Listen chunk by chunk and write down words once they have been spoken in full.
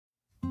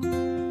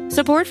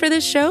Support for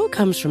this show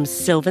comes from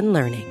Sylvan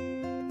Learning.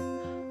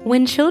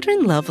 When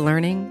children love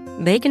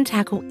learning, they can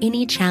tackle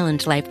any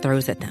challenge life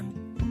throws at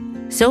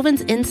them.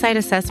 Sylvan's Insight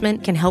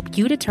Assessment can help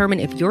you determine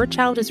if your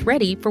child is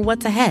ready for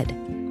what's ahead.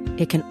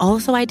 It can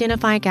also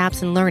identify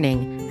gaps in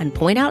learning and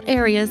point out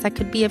areas that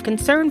could be of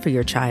concern for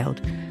your child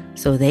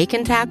so they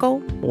can tackle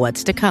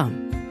what's to come.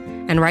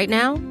 And right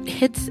now,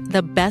 it's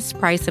the best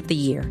price of the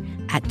year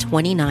at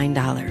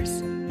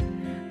 $29.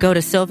 Go to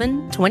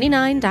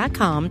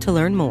sylvan29.com to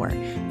learn more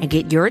and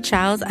get your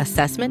child's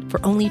assessment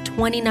for only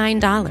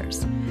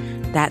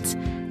 $29. That's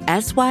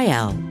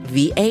SYLVAN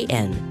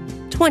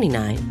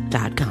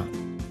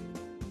 29.com.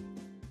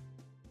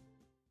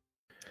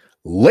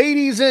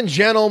 Ladies and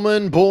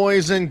gentlemen,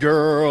 boys and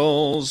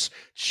girls,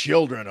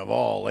 children of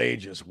all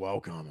ages,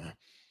 welcome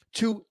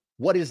to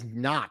what is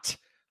not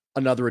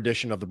another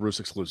edition of the Bruce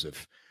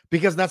Exclusive,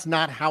 because that's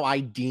not how I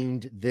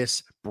deemed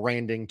this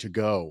branding to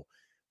go.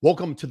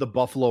 Welcome to the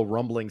Buffalo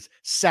Rumblings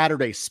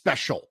Saturday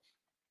special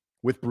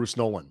with Bruce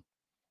Nolan.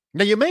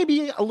 Now, you may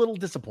be a little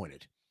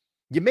disappointed.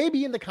 You may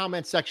be in the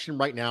comment section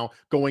right now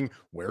going,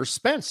 where's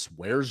Spence?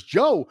 Where's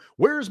Joe?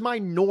 Where's my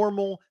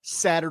normal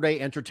Saturday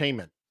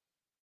entertainment?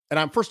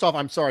 And first off,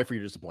 I'm sorry for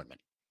your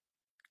disappointment.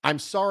 I'm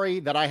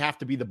sorry that I have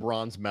to be the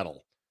bronze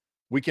medal.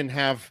 We can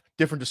have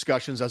different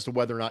discussions as to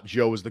whether or not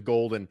Joe is the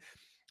gold and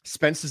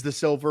Spence is the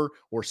silver,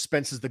 or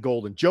Spence is the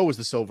gold and Joe is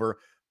the silver.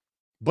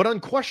 But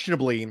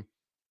unquestionably,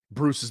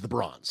 Bruce is the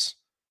bronze.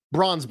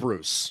 Bronze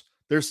Bruce.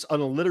 There's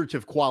an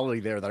alliterative quality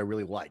there that I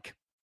really like.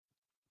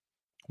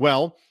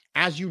 Well,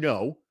 as you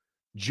know,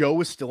 Joe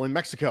is still in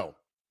Mexico.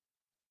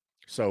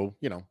 So,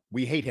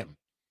 we hate him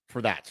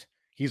for that.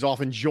 He's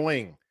off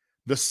enjoying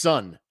the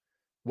sun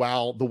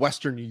while the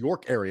Western New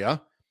York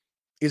area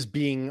is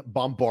being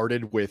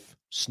bombarded with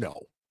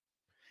snow.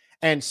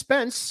 And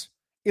Spence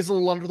is a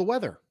little under the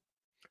weather.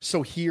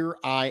 So here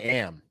I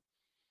am.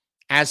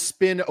 As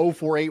Spin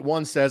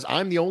 0481 says,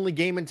 I'm the only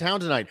game in town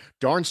tonight.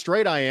 Darn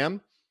straight I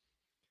am.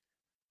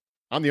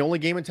 I'm the only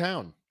game in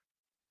town.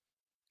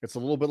 It's a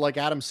little bit like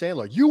Adam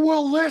Sandler. You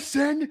will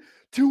listen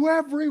to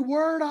every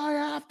word I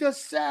have to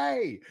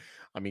say.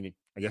 I mean,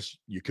 I guess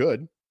you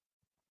could,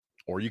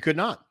 or you could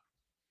not.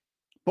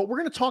 But we're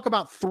going to talk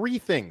about three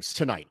things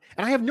tonight.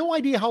 And I have no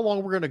idea how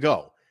long we're going to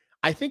go.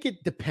 I think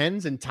it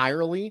depends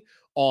entirely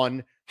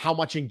on how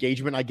much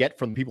engagement I get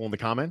from the people in the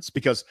comments,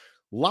 because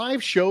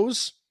live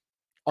shows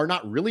are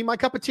not really my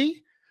cup of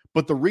tea.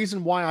 But the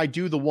reason why I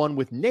do the one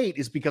with Nate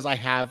is because I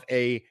have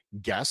a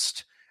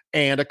guest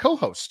and a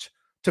co-host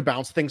to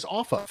bounce things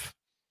off of.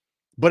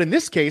 But in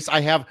this case,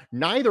 I have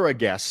neither a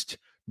guest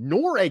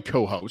nor a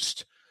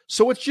co-host.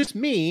 So it's just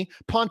me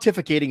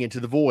pontificating into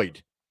the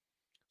void.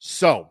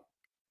 So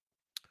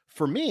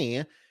for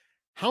me,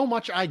 how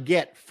much I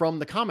get from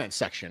the comment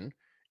section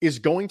is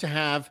going to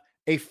have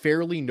a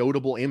fairly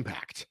notable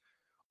impact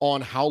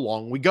on how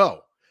long we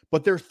go.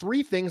 But there are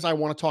three things I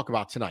want to talk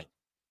about tonight.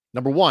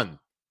 Number one,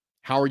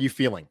 how are you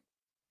feeling?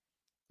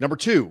 Number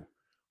two,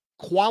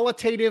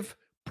 qualitative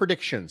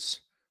predictions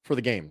for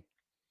the game.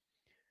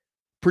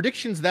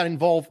 Predictions that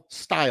involve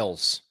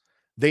styles.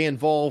 They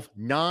involve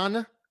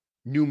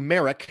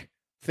non-numeric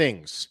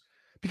things.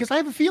 Because I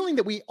have a feeling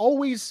that we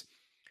always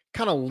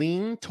kind of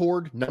lean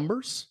toward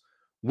numbers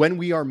when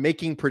we are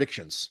making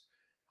predictions.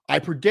 I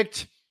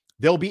predict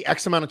there'll be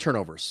X amount of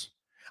turnovers.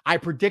 I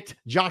predict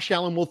Josh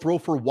Allen will throw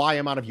for Y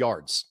amount of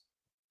yards.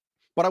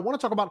 But I want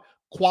to talk about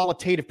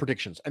qualitative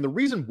predictions. And the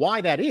reason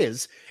why that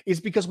is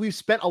because we've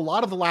spent a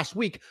lot of the last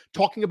week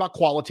talking about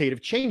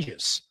qualitative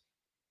changes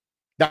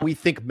that we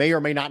think may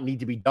or may not need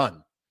to be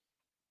done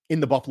in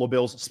the Buffalo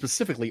Bills,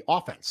 specifically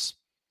offense.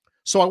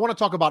 So I want to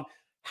talk about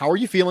how are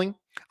you feeling?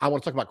 I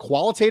want to talk about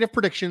qualitative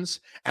predictions,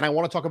 and I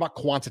want to talk about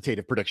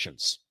quantitative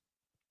predictions.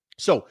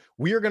 So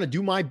we are going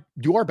to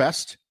do our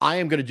best. I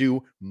am going to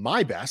do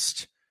my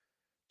best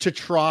to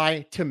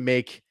try to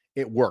make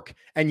it work.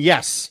 And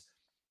yes,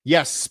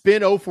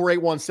 Spin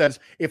 0481 says,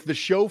 if the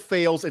show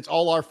fails, it's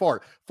all our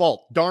fault.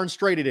 Darn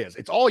straight it is.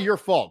 It's all your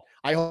fault.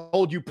 I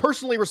hold you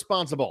personally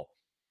responsible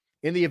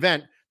in the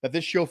event that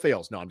this show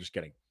fails. No, I'm just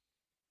kidding.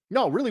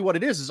 No, really what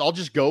it is I'll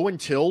just go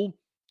until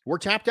we're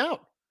tapped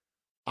out.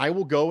 I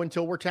will go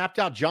until we're tapped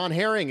out. John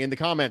Herring in the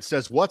comments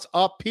says, what's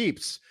up,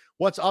 peeps?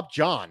 What's up,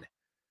 John?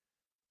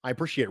 I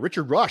appreciate it.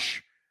 Richard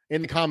Rush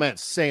in the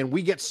comments saying,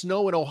 we get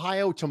snow in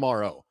Ohio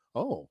tomorrow.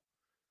 Oh,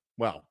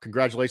 well,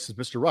 congratulations,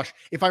 Mr. Rush.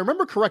 If I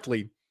remember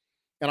correctly,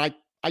 and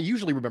I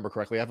usually remember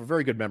correctly, I have a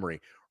very good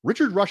memory.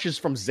 Richard Rush is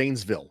from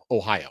Zanesville,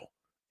 Ohio,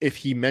 if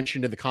he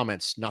mentioned in the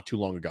comments not too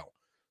long ago.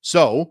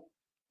 So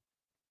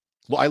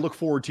I look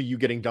forward to you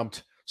getting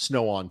dumped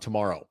snow on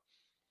tomorrow.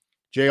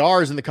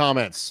 JR is in the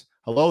comments.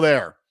 Hello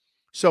there.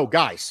 So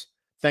guys,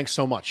 thanks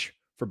so much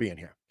for being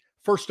here.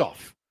 First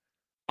off,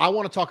 I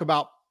want to talk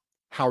about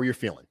how you're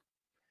feeling.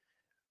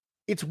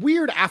 It's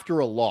weird after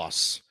a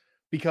loss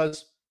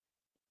because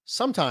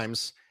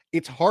sometimes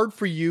it's hard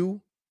for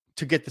you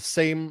to get the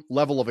same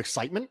level of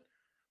excitement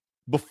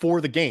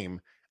before the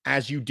game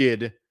as you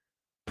did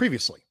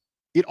previously.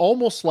 It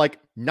almost like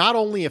not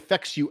only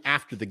affects you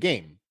after the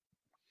game,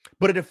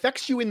 but it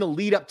affects you in the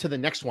lead up to the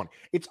next one.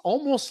 It's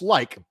almost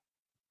like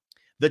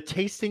the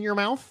taste in your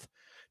mouth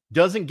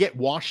doesn't get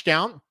washed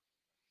out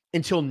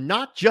until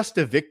not just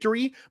a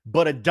victory,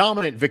 but a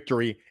dominant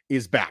victory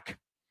is back.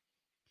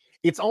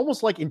 It's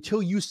almost like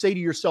until you say to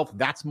yourself,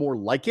 that's more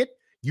like it,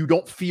 you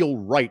don't feel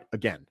right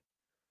again.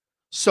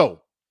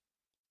 So,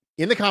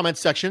 in the comments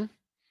section,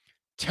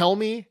 tell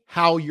me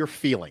how you're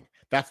feeling.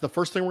 That's the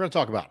first thing we're going to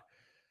talk about.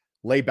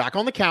 Lay back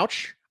on the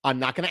couch. I'm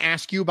not going to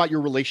ask you about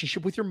your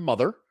relationship with your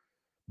mother,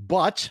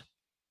 but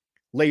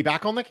lay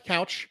back on the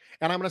couch,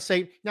 and I'm going to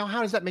say, now,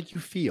 how does that make you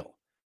feel?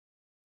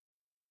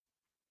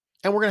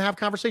 And we're going to have a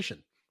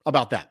conversation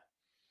about that.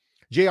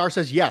 JR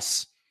says,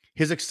 yes,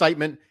 his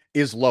excitement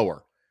is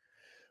lower.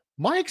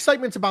 My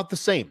excitement's about the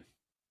same.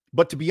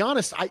 But to be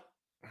honest,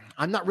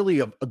 I'm not really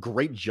a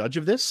great judge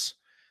of this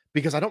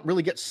because I don't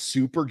really get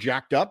super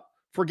jacked up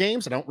for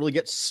games. I don't really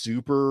get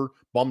super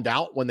bummed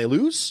out when they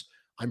lose.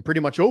 I'm pretty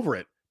much over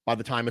it by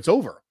the time it's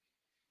over.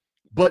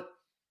 But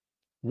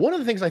one of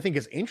the things I think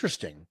is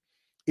interesting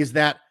is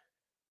that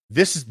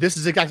this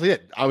is exactly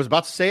it. I was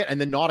about to say it, and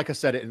then Nautica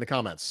said it in the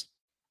comments.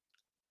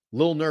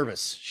 Little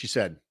nervous, she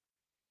said.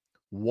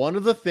 One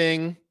of the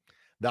things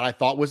that I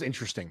thought was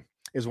interesting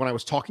is when I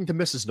was talking to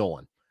Mrs.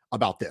 Nolan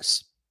about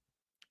this,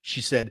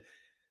 she said,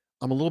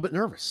 I'm a little bit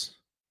nervous.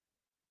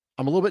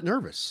 I'm a little bit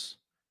nervous.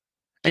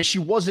 And she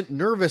wasn't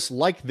nervous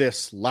like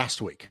this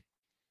last week.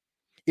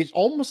 It's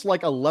almost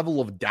like a level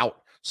of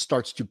doubt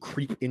starts to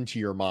creep into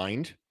your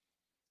mind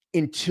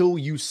until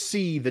you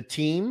see the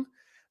team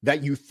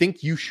that you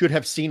think you should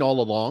have seen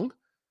all along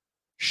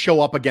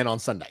show up again on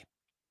Sunday.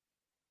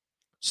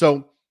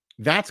 So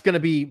that's going to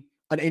be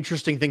an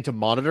interesting thing to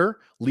monitor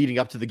leading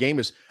up to the game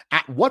is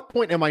at what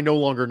point am I no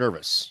longer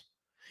nervous?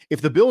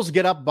 If the Bills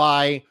get up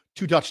by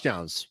 2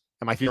 touchdowns,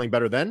 am I feeling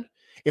better then?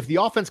 If the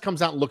offense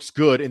comes out and looks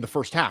good in the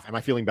first half, am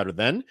I feeling better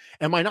then?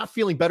 Am I not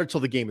feeling better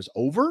till the game is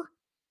over?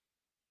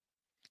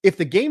 If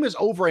the game is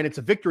over and it's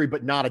a victory,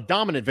 but not a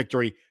dominant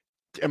victory,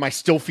 am I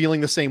still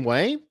feeling the same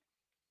way?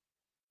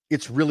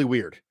 It's really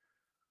weird.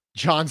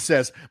 John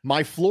says,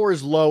 my floor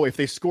is low. If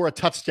they score a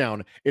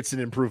touchdown, it's an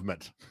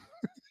improvement.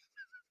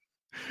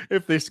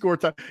 If they score,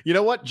 you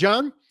know what,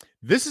 John?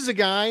 This is a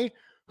guy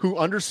who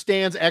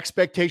understands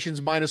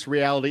expectations minus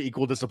reality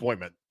equal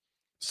disappointment.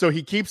 So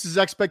he keeps his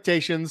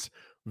expectations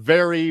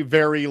very,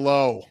 very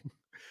low.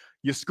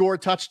 You score a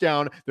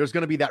touchdown, there's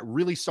going to be that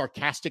really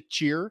sarcastic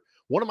cheer.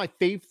 One of my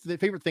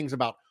favorite things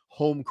about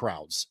home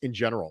crowds in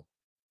general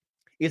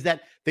is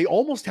that they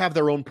almost have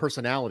their own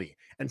personality.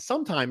 And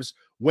sometimes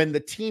when the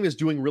team is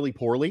doing really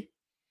poorly,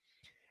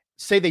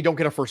 say they don't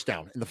get a first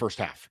down in the first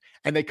half,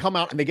 and they come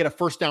out and they get a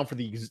first down for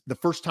the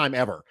first time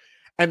ever,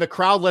 and the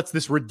crowd lets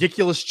this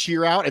ridiculous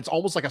cheer out. It's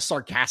almost like a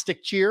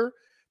sarcastic cheer.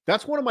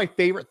 That's one of my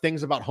favorite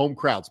things about home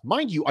crowds.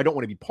 Mind you, I don't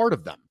want to be part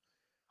of them.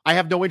 I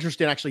have no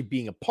interest in actually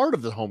being a part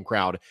of the home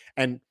crowd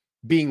and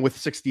being with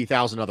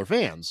 60,000 other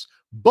fans,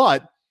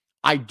 but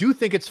I do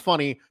think it's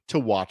funny to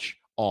watch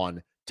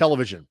on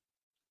television.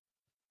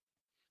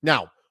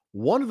 Now,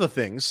 one of the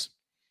things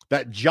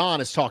that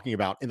John is talking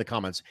about in the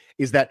comments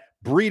is that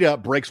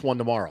Breida breaks one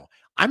tomorrow.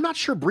 I'm not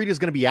sure Breida is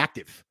going to be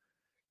active.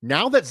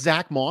 Now that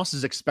Zach Moss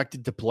is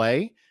expected to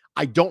play,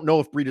 I don't know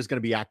if Breida is going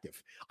to be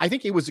active. I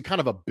think it was a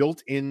kind of a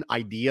built-in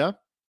idea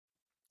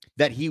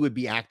that he would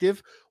be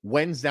active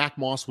when Zach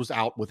Moss was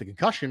out with a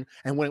concussion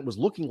and when it was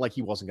looking like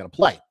he wasn't going to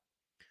play.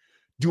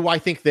 Do I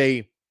think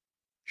they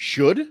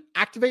should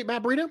activate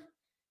Matt Breida?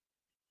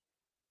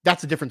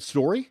 That's a different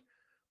story,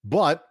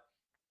 but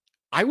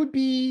I would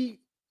be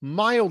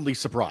mildly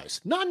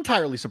surprised. Not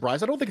entirely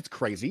surprised. I don't think it's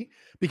crazy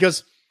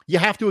because you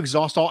have to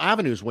exhaust all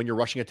avenues when your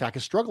rushing attack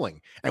is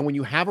struggling. And when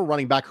you have a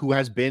running back who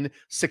has been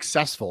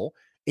successful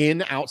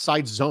in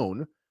outside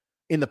zone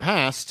in the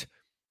past,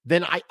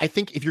 then I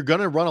think if you're going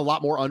to run a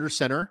lot more under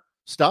center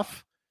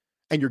stuff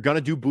and you're going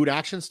to do boot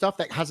action stuff,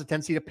 that has a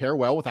tendency to pair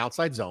well with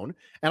outside zone.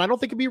 And I don't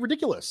think it'd be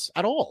ridiculous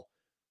at all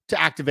to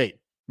activate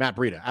Matt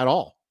Breida at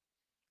all.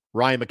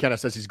 Ryan McKenna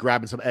says he's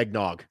grabbing some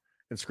eggnog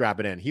and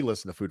scrapping in. He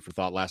listened to Food for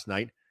Thought last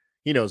night.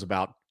 He knows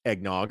about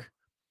eggnog.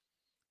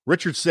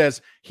 Richard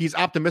says he's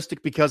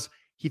optimistic because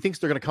he thinks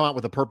they're going to come out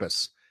with a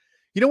purpose.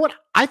 You know what?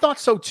 I thought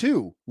so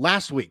too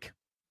last week.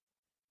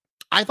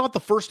 I thought the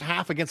first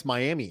half against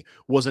Miami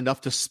was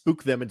enough to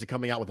spook them into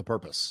coming out with a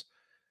purpose.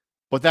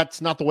 But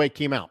that's not the way it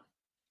came out.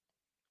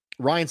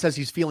 Ryan says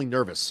he's feeling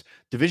nervous.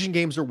 Division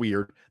games are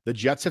weird. The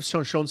Jets have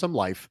shown some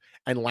life,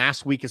 and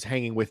last week is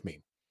hanging with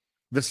me.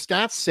 The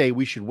stats say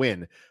we should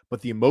win,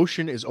 but the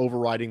emotion is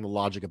overriding the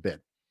logic a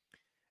bit.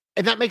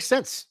 And that makes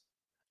sense.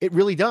 It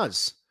really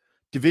does.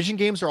 Division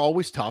games are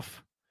always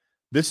tough.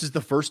 This is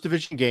the first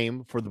division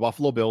game for the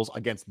Buffalo Bills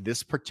against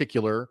this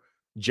particular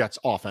Jets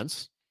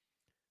offense,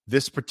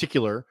 this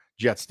particular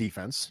Jets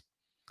defense.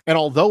 And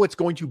although it's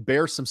going to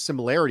bear some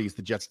similarities,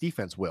 the Jets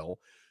defense will,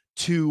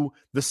 to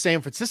the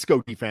San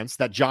Francisco defense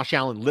that Josh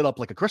Allen lit up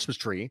like a Christmas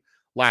tree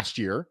last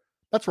year.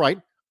 That's right.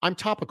 I'm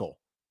topical.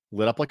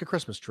 Lit up like a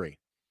Christmas tree.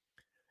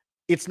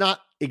 It's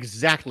not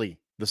exactly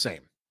the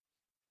same.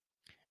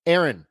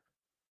 Aaron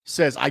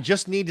says, I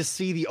just need to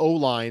see the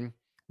O-line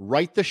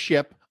right the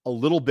ship a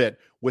little bit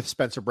with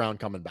Spencer Brown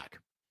coming back.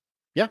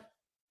 Yeah,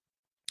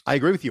 I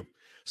agree with you.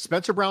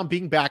 Spencer Brown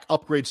being back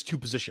upgrades 2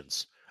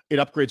 positions. It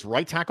upgrades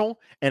right tackle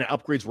and it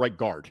upgrades right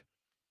guard,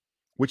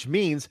 which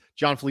means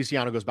John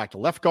Feliciano goes back to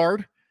left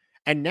guard.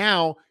 And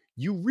now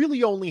you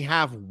really only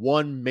have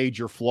one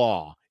major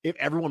flaw if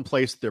everyone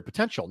plays to their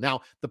potential.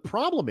 Now, the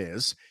problem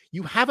is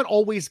you haven't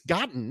always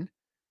gotten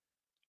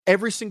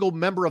every single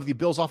member of the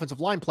Bills offensive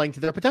line playing to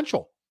their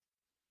potential.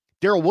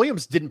 Darrell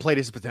Williams didn't play to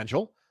his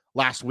potential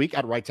last week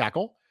at right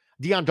tackle.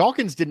 Deion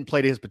Dawkins didn't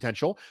play to his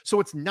potential. So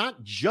it's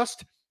not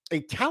just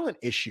a talent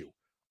issue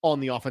on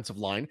the offensive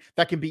line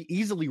that can be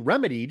easily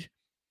remedied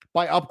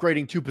by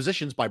upgrading 2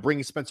 positions, by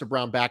bringing Spencer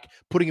Brown back,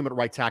 putting him at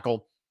right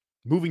tackle,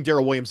 moving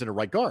Darrell Williams into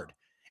right guard.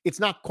 It's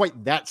not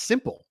quite that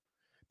simple,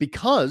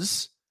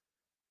 because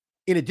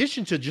in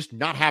addition to just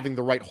not having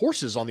the right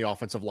horses on the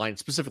offensive line,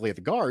 specifically at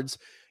the guards,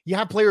 you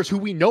have players who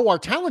we know are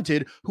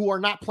talented who are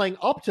not playing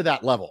up to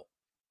that level.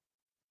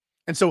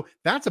 And so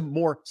that's a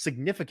more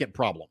significant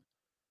problem.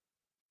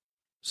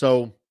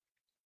 So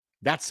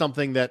that's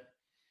something that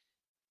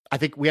I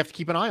think we have to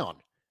keep an eye on,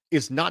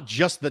 is not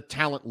just the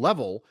talent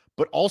level,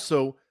 but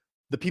also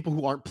the people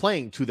who aren't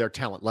playing to their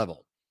talent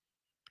level.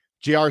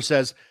 JR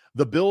says,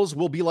 the Bills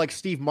will be like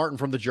Steve Martin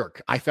from The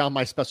Jerk. I found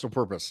my special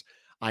purpose.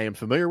 I am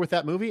familiar with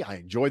that movie. I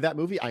enjoyed that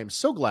movie. I am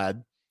so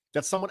glad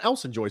that someone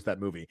else enjoys that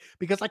movie,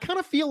 because I kind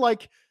of feel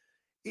like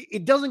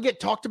it doesn't get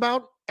talked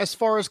about as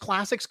far as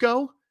classics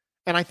go.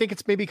 And I think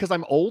it's maybe because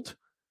I'm old,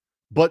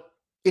 but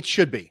it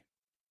should be.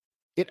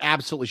 It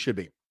absolutely should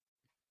be.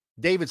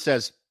 David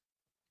says,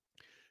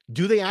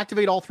 do they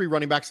activate all 3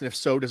 running backs? And if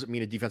so, does it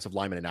mean a defensive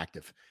lineman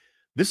inactive?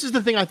 This is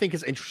the thing I think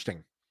is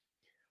interesting.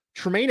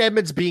 Tremaine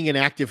Edmonds being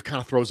inactive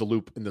kind of throws a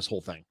loop in this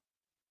whole thing.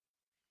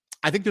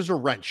 I think there's a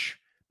wrench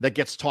that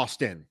gets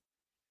tossed in,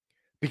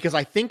 because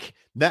I think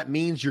that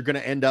means you're going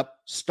to end up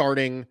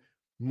starting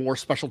more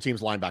special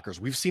teams linebackers.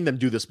 We've seen them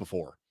do this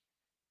before.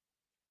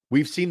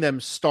 We've seen them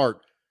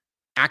start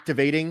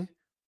activating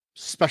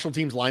special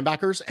teams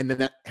linebackers, and then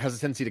that has a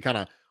tendency to kind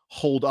of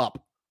hold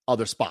up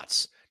other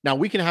spots. Now,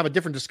 we can have a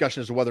different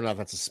discussion as to whether or not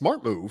that's a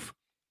smart move,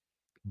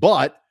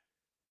 but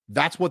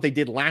that's what they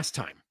did last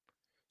time.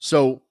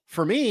 So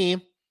for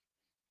me,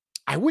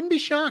 I wouldn't be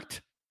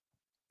shocked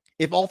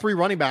if all 3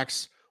 running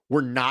backs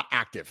were not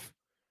active.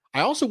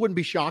 I also wouldn't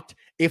be shocked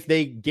if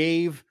they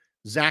gave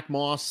Zach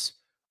Moss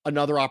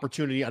another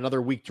opportunity,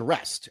 another week to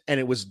rest, and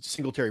it was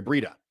Singletary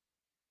Breida.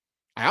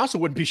 I also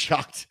wouldn't be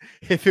shocked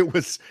if it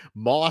was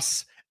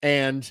Moss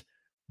and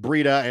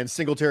Breida and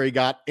Singletary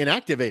got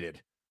deactivated.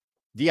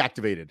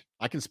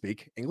 I can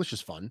speak. English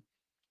is fun.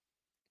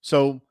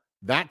 So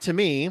that, to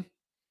me,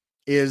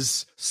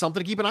 is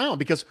something to keep an eye on,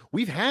 because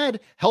we've had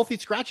healthy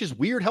scratches,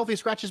 weird healthy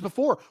scratches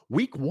before.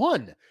 Week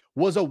 1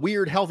 was a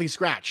weird healthy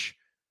scratch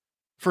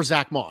for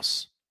Zach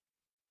Moss.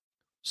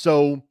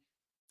 So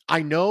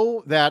I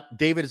know that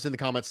David is in the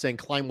comments saying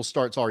Klein will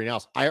start. It's already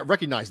announced. I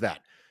recognize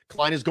that.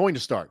 Klein is going to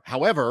start.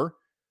 However,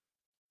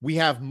 we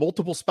have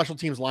multiple special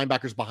teams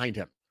linebackers behind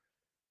him.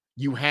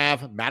 You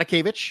have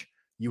Matakevich,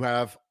 you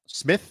have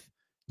Smith,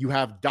 you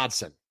have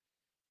Dodson.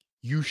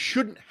 You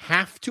shouldn't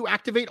have to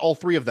activate all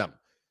 3 of them,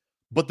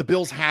 but the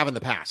Bills have in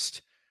the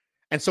past.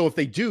 And so if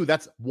they do,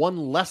 that's one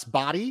less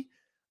body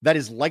that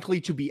is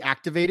likely to be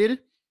activated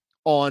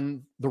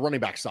on the running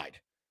back side.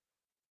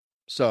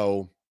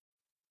 So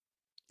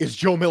is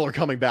Joe Miller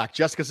coming back?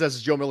 Jessica says,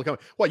 is Joe Miller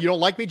coming? What, you don't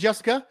like me,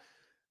 Jessica?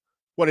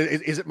 What,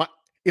 is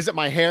it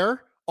my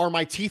hair? Are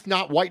my teeth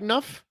not white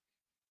enough?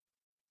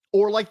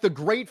 Or like the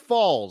Great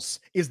Falls,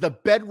 is the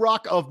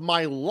bedrock of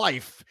my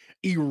life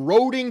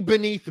eroding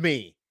beneath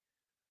me?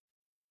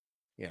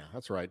 Yeah,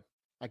 that's right.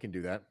 I can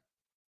do that.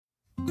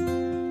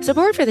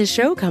 Support for this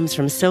show comes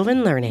from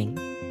Sylvan Learning.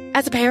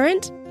 As a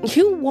parent,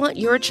 you want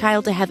your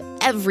child to have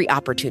every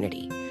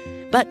opportunity,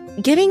 but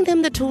giving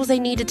them the tools they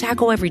need to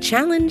tackle every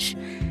challenge,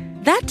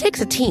 that takes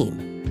a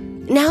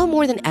team. Now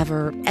more than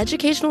ever,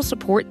 educational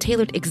support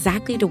tailored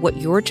exactly to what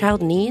your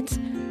child needs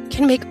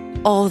can make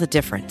all the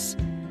difference.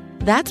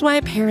 That's why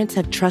parents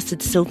have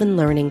trusted Sylvan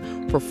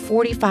Learning for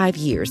 45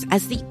 years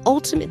as the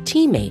ultimate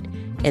teammate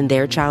in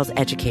their child's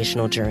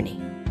educational journey,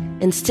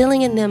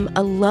 instilling in them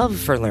a love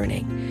for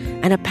learning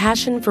and a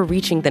passion for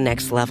reaching the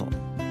next level.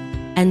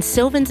 And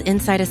Sylvan's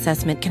Insight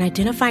Assessment can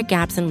identify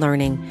gaps in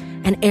learning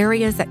and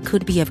areas that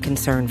could be of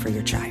concern for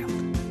your child.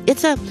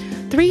 It's a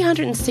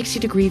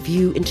 360-degree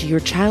view into your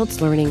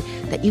child's learning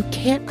that you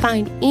can't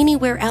find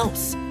anywhere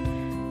else,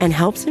 and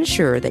helps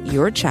ensure that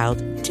your child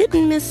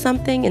didn't miss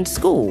something in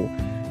school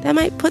that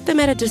might put them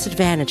at a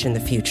disadvantage in the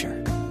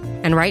future.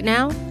 And right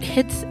now,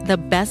 it's the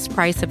best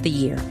price of the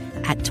year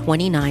at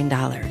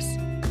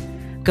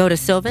 $29. Go to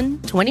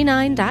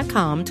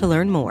sylvan29.com to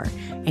learn more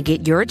and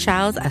get your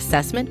child's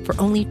assessment for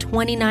only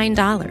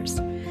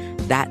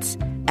 $29. That's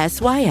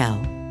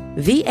SYLVAN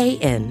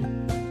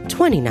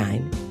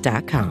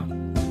 29.com.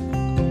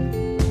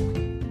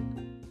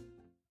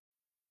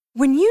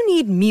 When you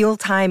need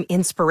mealtime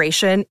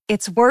inspiration,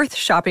 it's worth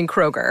shopping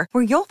Kroger,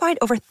 where you'll find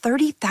over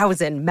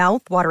 30,000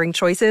 mouth-watering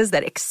choices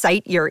that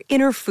excite your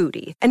inner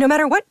foodie. And no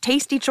matter what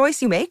tasty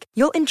choice you make,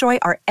 you'll enjoy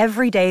our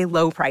everyday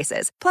low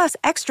prices, plus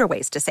extra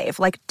ways to save,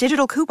 like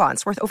digital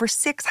coupons worth over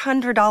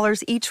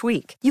 $600 each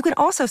week. You can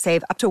also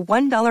save up to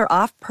 $1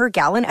 off per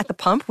gallon at the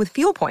pump with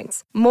fuel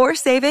points. More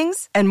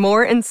savings and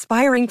more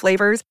inspiring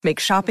flavors make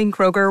shopping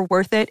Kroger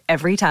worth it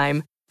every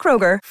time.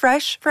 Kroger,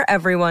 fresh for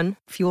everyone.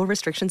 Fuel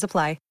restrictions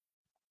apply.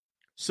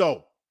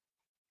 So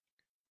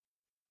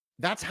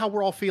that's how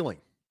we're all feeling.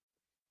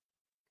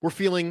 We're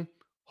feeling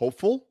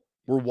hopeful.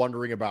 We're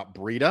wondering about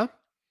Breida.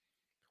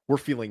 We're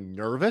feeling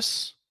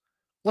nervous.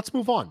 Let's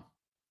move on.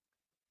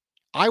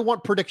 I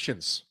want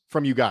predictions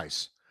from you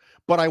guys,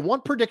 but I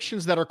want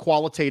predictions that are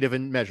qualitative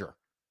in measure.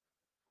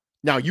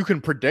 Now, you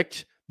can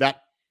predict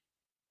that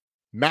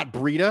Matt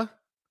Breida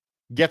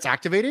gets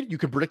activated. You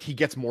can predict he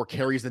gets more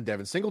carries than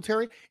Devin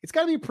Singletary. It's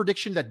got to be a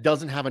prediction that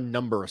doesn't have a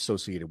number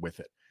associated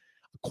with it.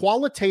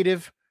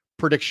 Qualitative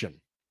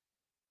prediction.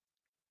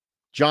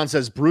 John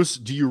says, Bruce,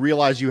 do you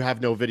realize you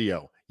have no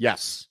video?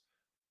 Yes.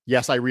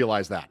 Yes, I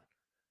realize that.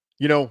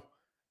 You know,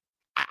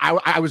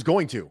 I was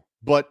going to,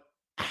 but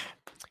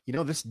you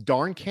know, this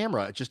darn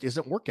camera, it just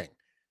isn't working.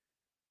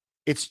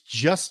 It's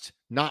just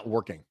not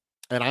working.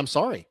 And I'm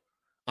sorry.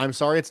 I'm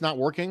sorry it's not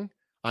working.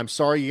 I'm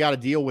sorry you got to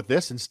deal with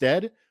this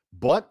instead,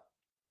 but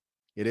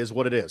it is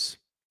what it is.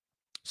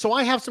 So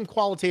I have some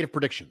qualitative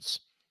predictions.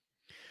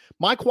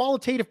 My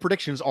qualitative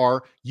predictions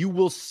are you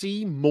will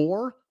see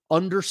more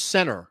under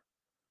center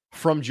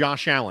from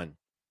Josh Allen.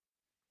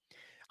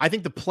 I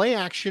think the play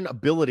action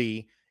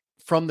ability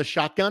from the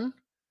shotgun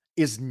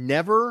is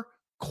never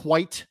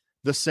quite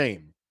the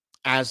same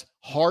as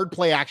hard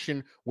play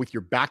action with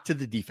your back to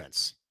the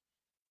defense.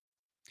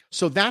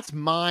 So that's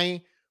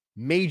my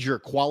major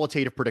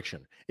qualitative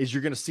prediction, is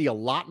you're going to see a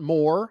lot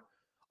more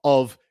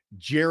of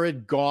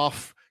Jared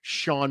Goff,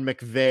 Sean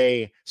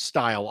McVay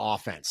style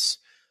offense.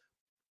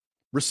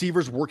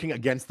 Receivers working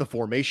against the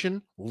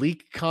formation,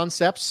 leak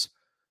concepts,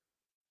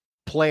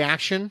 play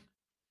action.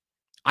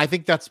 I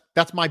think that's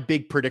my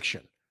big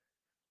prediction.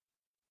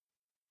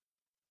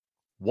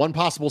 One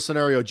possible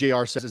scenario,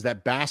 JR says, is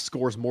that Bass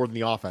scores more than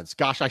the offense.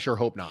 Gosh, I sure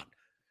hope not.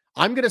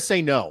 I'm going to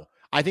say no.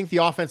 I think the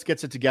offense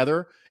gets it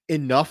together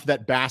enough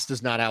that Bass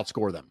does not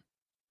outscore them.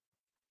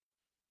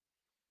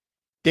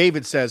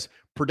 David says,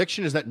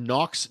 prediction is that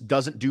Knox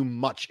doesn't do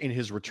much in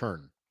his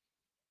return.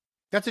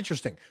 That's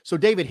interesting. So,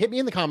 David, hit me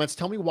in the comments.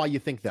 Tell me why you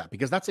think that,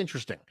 because that's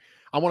interesting.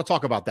 I want to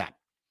talk about that.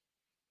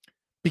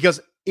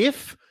 Because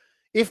if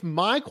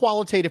my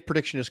qualitative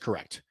prediction is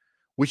correct,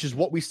 which is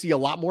what we see a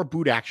lot more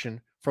boot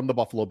action from the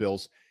Buffalo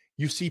Bills,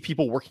 you see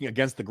people working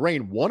against the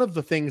grain. One of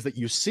the things that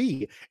you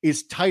see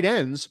is tight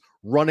ends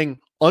running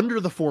under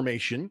the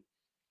formation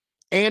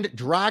and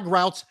drag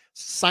routes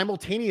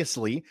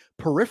simultaneously,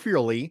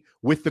 peripherally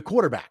with the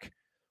quarterback,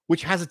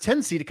 which has a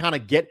tendency to kind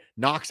of get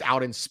Knox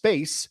out in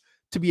space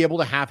to be able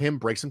to have him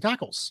break some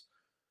tackles.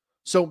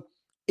 So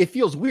it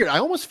feels weird. I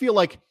almost feel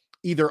like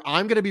either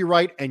I'm going to be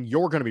right and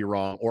you're going to be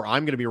wrong, or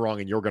I'm going to be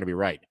wrong and you're going to be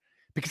right.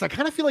 Because I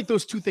kind of feel like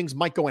those two things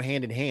might go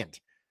hand in hand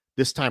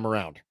this time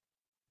around.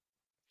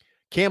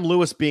 Cam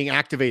Lewis being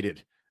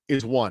activated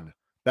is one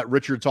that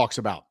Richard talks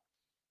about.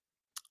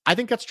 I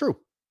think that's true.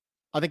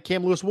 I think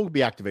Cam Lewis will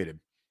be activated.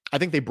 I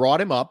think they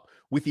brought him up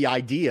with the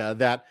idea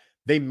that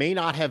they may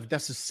not have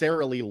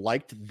necessarily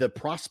liked the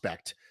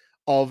prospect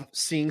of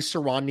seeing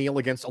Saron Neal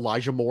against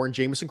Elijah Moore and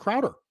Jamison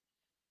Crowder.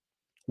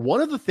 One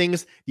of the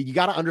things that you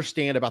got to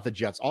understand about the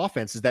Jets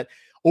offense is that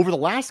over the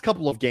last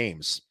couple of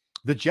games,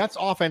 the Jets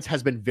offense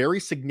has been very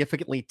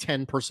significantly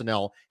 10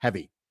 personnel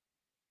heavy.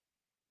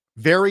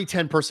 Very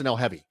 10 personnel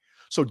heavy.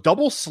 So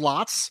double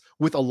slots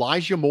with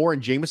Elijah Moore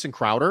and Jamison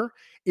Crowder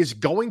is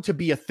going to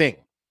be a thing,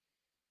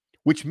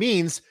 which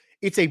means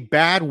it's a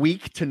bad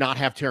week to not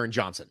have Taron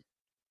Johnson.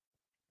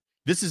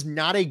 This is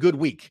not a good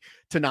week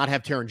to not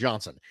have Taron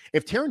Johnson.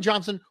 If Taron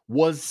Johnson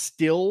was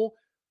still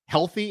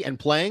healthy and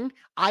playing,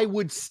 I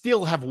would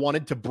still have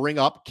wanted to bring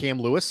up Cam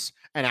Lewis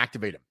and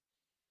activate him.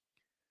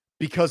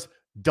 Because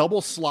double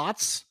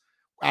slots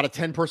out of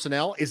 10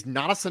 personnel is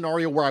not a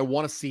scenario where I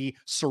want to see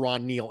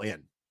Saron Neal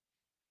in.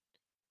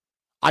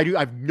 I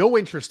have no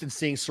interest in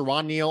seeing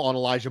Saron Neal on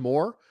Elijah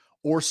Moore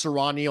or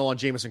Saron Neal on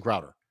Jamison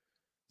Crowder.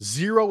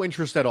 Zero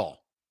interest at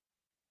all.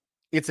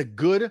 It's a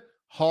good,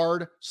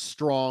 hard,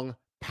 strong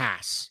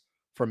pass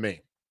from me.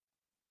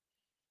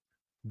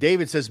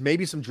 David says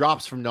maybe some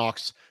drops from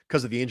Knox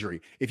because of the injury.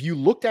 If you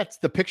looked at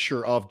the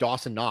picture of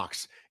Dawson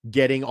Knox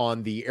getting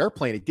on the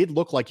airplane, it did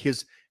look like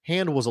his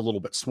hand was a little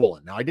bit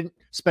swollen. Now, I didn't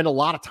spend a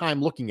lot of time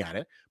looking at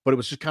it, but it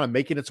was just kind of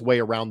making its way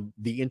around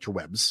the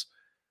interwebs.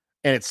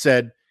 And it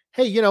said,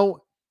 hey, you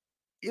know,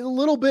 a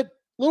little bit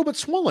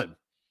swollen.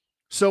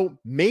 So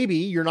maybe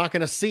you're not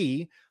going to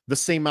see the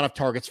same amount of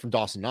targets from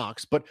Dawson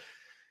Knox, but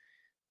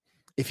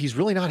if he's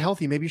really not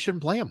healthy, maybe you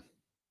shouldn't play him.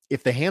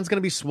 If the hand's going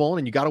to be swollen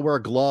and you got to wear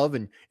a glove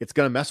and it's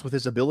going to mess with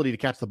his ability to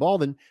catch the ball,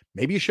 then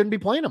maybe you shouldn't be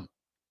playing him.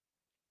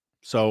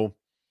 So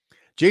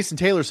Jason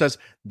Taylor says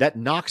that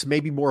Knox may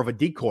be more of a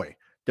decoy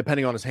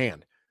depending on his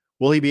hand.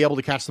 Will he be able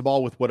to catch the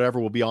ball with whatever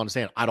will be on his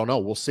hand? I don't know.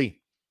 We'll see.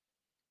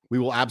 We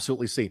will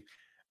absolutely see.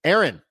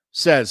 Aaron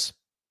says,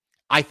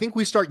 I think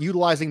we start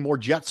utilizing more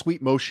jet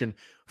sweep motion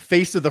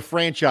face of the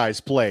franchise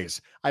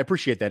plays. I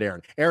appreciate that,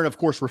 Aaron. Aaron, of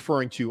course,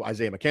 referring to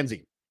Isaiah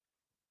McKenzie.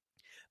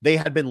 They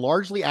had been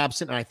largely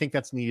absent, and I think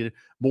that's needed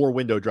more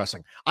window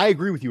dressing. I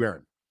agree with you,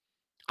 Aaron.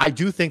 I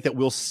do think that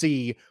we'll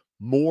see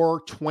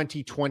more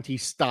 2020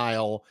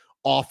 style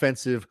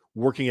offensive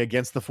working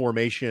against the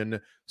formation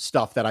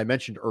stuff that I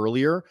mentioned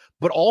earlier.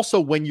 But also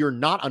when you're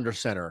not under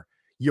center,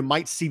 you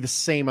might see the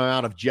same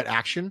amount of jet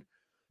action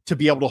to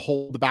be able to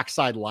hold the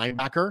backside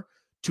linebacker,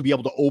 to be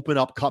able to open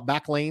up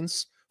cutback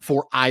lanes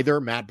for either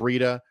Matt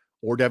Breida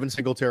or Devin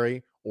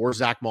Singletary or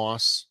Zach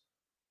Moss,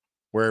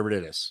 wherever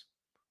it is.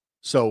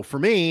 So for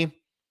me,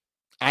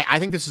 I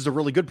think this is a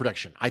really good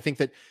prediction. I think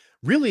that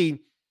really,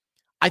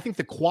 I think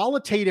the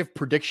qualitative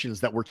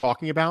predictions that we're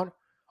talking about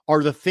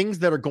are the things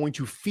that are going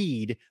to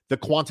feed the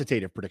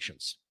quantitative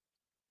predictions.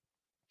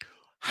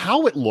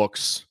 How it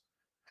looks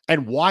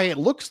and why it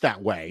looks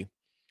that way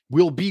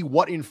will be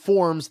what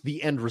informs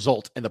the end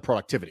result and the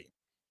productivity.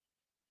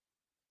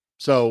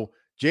 So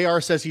JR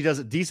says he does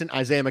a decent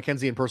Isaiah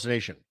McKenzie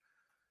impersonation.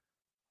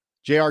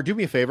 JR, do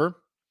me a favor.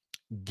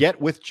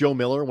 Get with Joe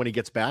Miller when he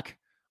gets back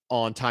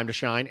on Time to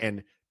Shine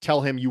and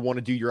tell him you want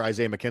to do your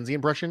Isaiah McKenzie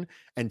impression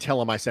and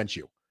tell him I sent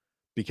you,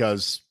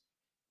 because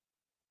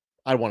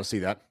I want to see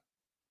that.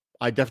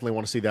 I definitely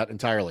want to see that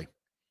entirely.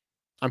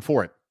 I'm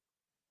for it.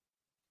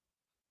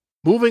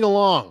 Moving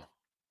along.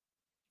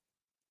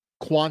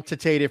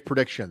 Quantitative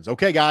predictions.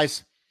 Okay,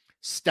 guys.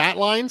 Stat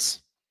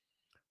lines,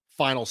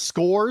 final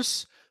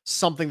scores,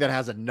 something that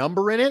has a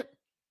number in it.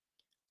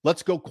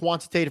 Let's go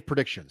quantitative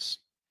predictions.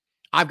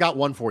 I've got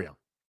one for you.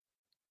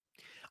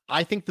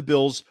 I think the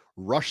Bills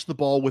rush the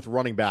ball with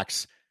running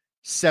backs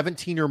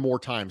 17 or more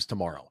times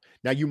tomorrow.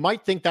 Now, you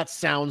might think that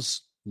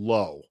sounds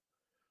low,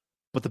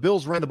 but the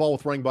Bills ran the ball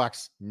with running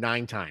backs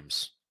 9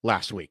 times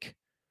last week.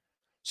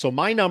 So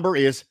my number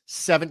is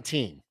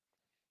 17.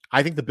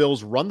 I think the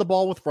Bills run the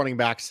ball with running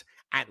backs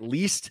at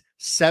least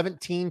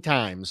 17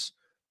 times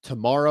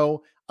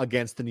tomorrow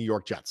against the New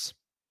York Jets.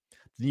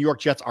 The New York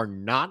Jets are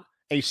not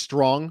a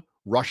strong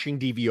rushing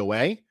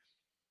DVOA.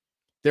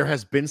 There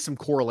has been some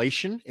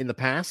correlation in the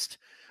past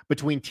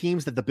between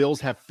teams that the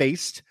Bills have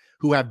faced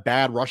who have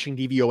bad rushing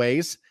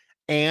DVOAs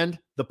and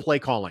the play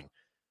calling.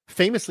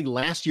 Famously,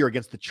 last year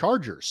against the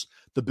Chargers,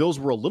 the Bills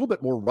were a little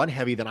bit more run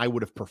heavy than I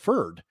would have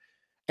preferred.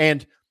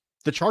 And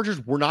the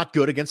Chargers were not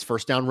good against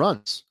first down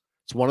runs.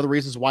 It's one of the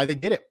reasons why they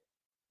did it.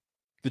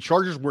 The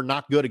Chargers were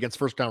not good against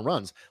first down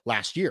runs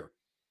last year.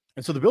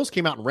 And so the Bills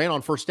came out and ran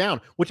on first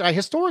down, which I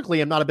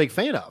historically am not a big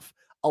fan of,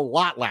 a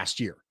lot last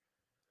year.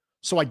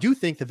 So I do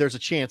think that there's a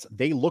chance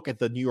they look at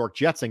the New York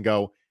Jets and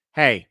go,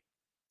 hey,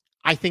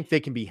 I think they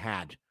can be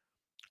had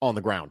on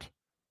the ground.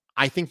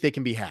 I think they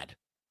can be had.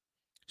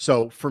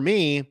 So for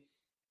me,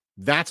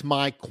 that's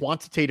my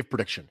quantitative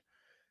prediction.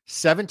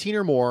 17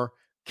 or more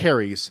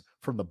carries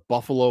from the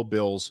Buffalo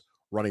Bills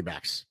running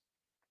backs.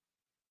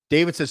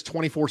 David says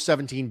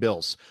 24-17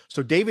 Bills.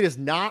 So David is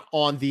not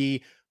on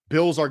the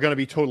Bills are going to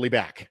be totally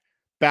back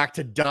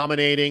to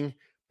dominating,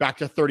 back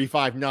to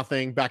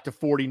 35-0, back to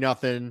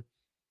 40-0,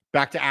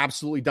 back to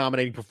absolutely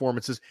dominating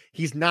performances.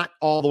 He's not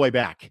all the way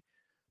back.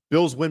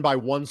 Bills win by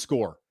 1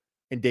 score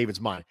in David's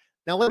mind.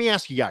 Now, let me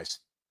ask you guys,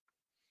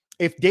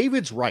 if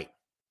David's right,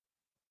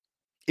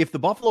 if the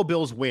Buffalo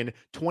Bills win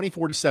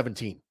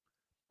 24-17,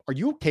 are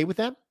you okay with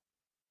that?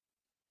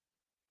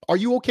 Are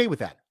you okay with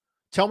that?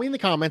 Tell me in the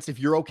comments if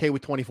you're okay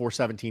with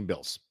 24-17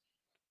 Bills.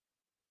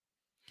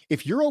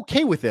 If you're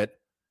okay with it,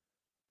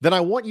 then I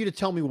want you to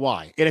tell me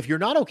why. And if you're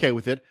not okay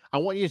with it, I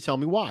want you to tell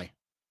me why.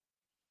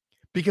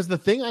 Because the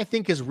thing I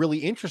think is really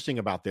interesting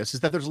about this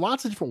is that there's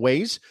lots of different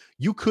ways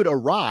you could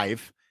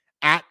arrive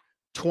at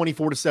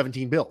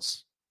 24-17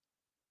 Bills.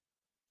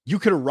 You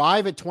could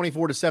arrive at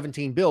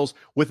 24-17 Bills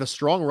with a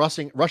strong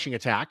rushing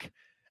attack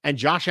and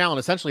Josh Allen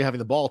essentially having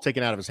the ball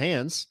taken out of his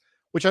hands,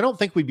 which I don't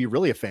think we'd be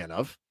really a fan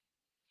of.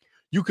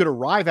 You could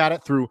arrive at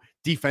it through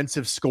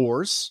defensive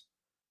scores,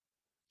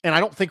 and I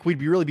don't think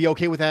we'd really be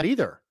okay with that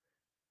either.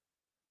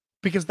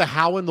 Because the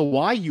how and the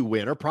why you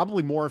win are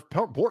probably more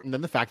important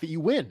than the fact that you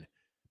win.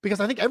 Because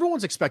I think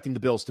everyone's expecting the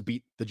Bills to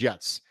beat the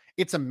Jets.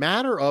 It's a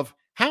matter of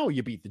how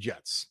you beat the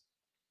Jets.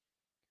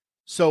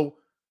 So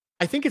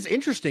I think it's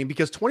interesting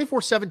because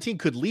 24-17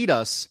 could lead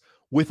us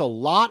with a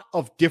lot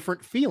of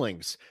different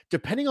feelings,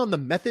 depending on the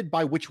method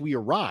by which we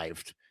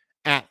arrived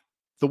at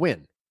the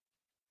win.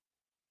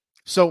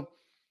 So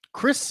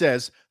Chris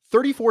says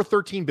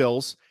 34-13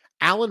 Bills,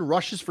 Allen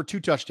rushes for 2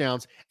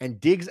 touchdowns, and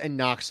Diggs and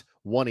Knox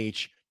 1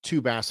 each, 2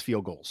 Bass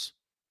field goals.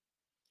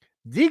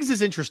 Diggs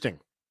is interesting.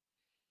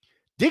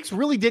 Diggs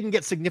really didn't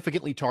get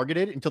significantly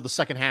targeted until the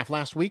second half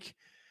last week.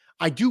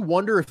 I do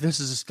wonder if this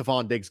is a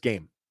Stephon Diggs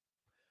game.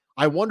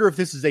 I wonder if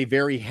this is a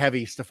very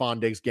heavy Stephon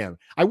Diggs game.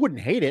 I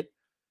wouldn't hate it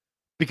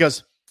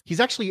because he's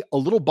actually a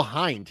little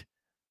behind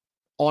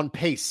on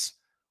pace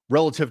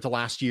relative to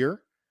last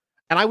year.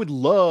 And I would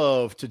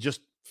love to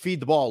just feed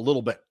the ball a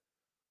little bit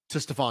to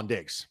Stephon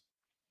Diggs.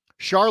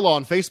 Charla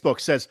on Facebook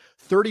says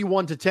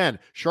 31-10.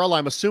 Charla,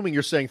 I'm assuming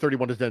you're saying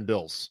 31-10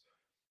 Bills.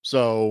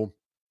 So,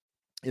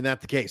 in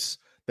that the case,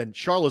 then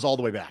Charla's all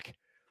the way back.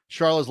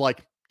 Charla's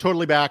like,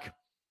 totally back.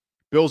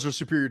 Bills are a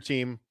superior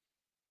team.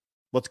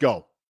 Let's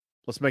go.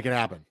 Let's make it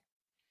happen.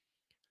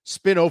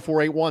 Spin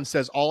 0481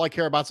 says, all I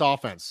care about is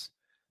offense.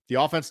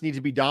 The offense needs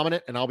to be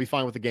dominant, and I'll be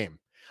fine with the game.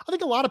 I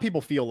think a lot of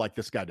people feel like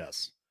this guy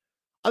does.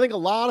 I think a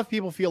lot of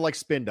people feel like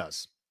Spin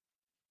does.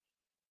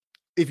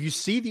 If you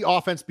see the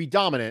offense be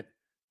dominant,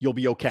 you'll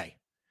be okay.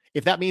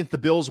 If that means the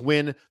Bills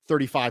win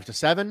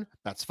 35-7,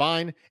 that's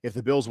fine. If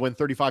the Bills win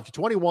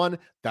 35-21,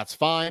 that's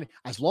fine.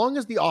 As long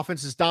as the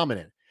offense is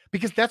dominant,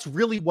 because that's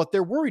really what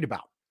they're worried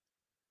about.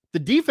 The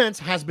defense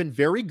has been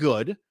very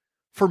good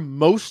for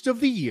most of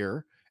the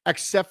year,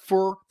 except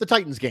for the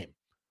Titans game,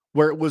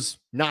 where it was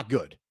not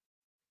good.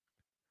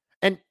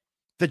 And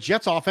the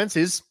Jets offense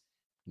is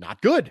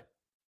not good.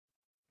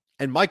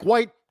 And Mike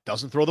White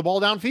doesn't throw the ball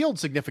downfield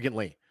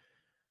significantly.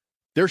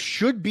 There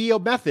should be a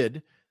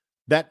method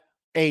that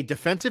a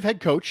defensive head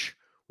coach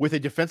with a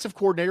defensive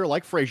coordinator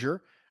like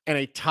Frazier and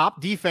a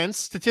top defense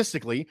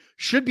statistically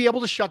should be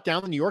able to shut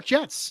down the New York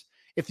Jets.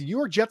 If the New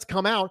York Jets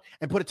come out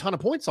and put a ton of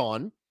points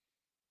on,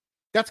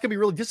 that's going to be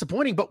really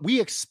disappointing, but we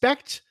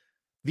expect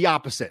the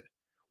opposite.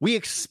 We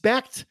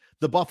expect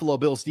the Buffalo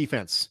Bills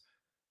defense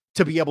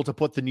to be able to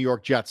put the New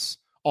York Jets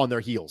on their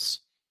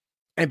heels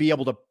and be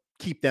able to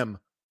keep them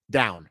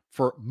down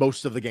for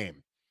most of the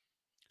game.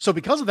 So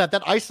because of that,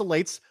 that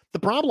isolates the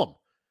problem,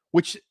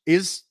 which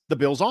is the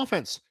Bills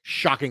offense,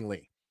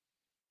 shockingly.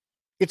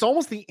 It's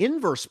almost the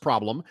inverse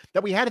problem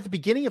that we had at the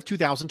beginning of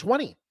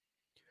 2020,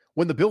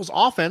 when the Bills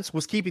offense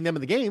was keeping them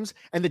in the games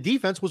and the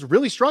defense was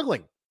really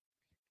struggling.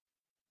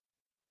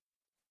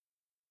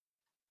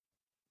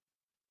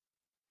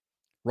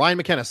 Ryan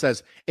McKenna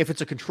says, if it's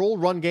a controlled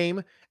run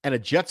game and a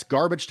Jets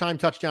garbage time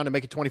touchdown to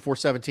make it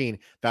 24-17,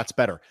 that's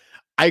better.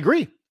 I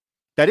agree.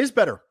 That is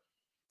better.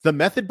 The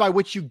method by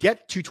which you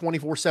get to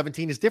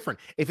 24-17 is different.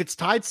 If it's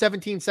tied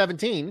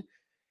 17-17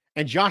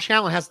 and Josh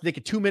Allen has to take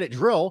a 2-minute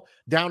drill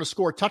down to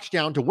score a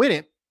touchdown to win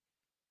it,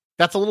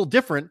 that's a little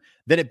different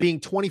than it being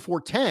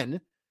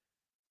 24-10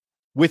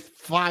 with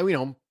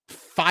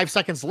 5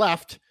 seconds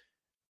left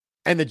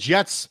and the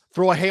Jets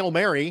throw a Hail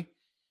Mary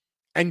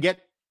and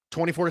get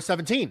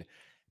 24-17.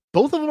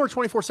 Both of them are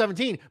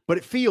 24-17, but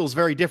it feels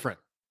very different.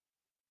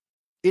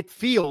 It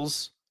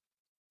feels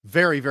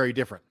very, very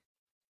different.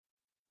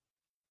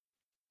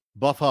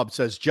 Buff Hub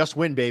says, just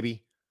win,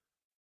 baby.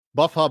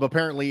 Buff Hub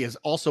apparently is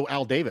also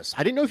Al Davis.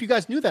 I didn't know if you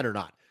guys knew that or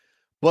not,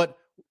 but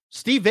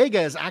Steve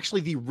Vega is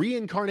actually the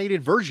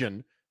reincarnated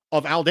version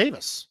of Al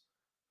Davis.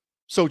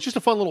 So just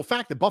a fun little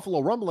fact that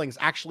Buffalo Rumblings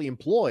actually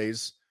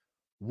employs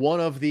one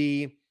of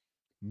the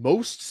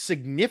most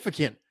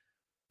significant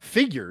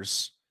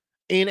figures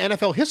in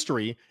NFL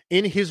history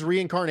in his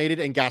reincarnated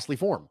and ghastly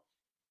form.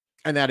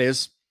 And that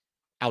is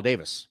Al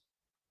Davis.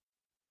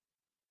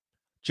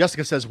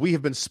 Jessica says, we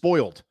have been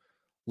spoiled.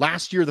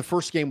 Last year, the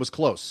first game was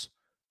close.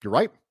 You're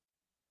right.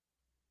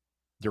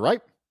 You're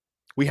right.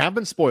 We have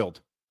been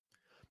spoiled.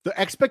 The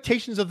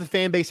expectations of the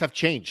fan base have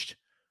changed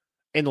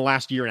in the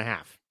last year and a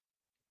half.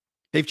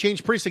 They've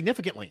changed pretty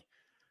significantly.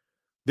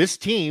 This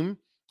team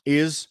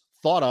is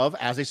thought of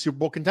as a Super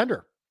Bowl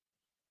contender.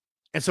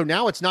 And so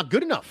now it's not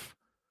good enough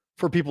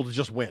for people to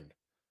just win.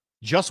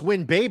 Just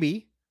win,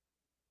 baby.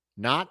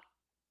 Not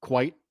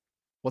quite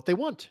what they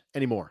want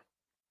anymore.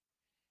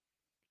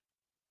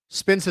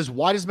 Spin says,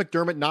 why does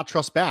McDermott not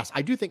trust Bass?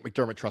 I do think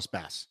McDermott trusts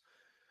Bass.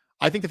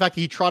 I think the fact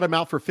that he trotted him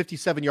out for a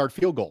 57-yard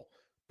field goal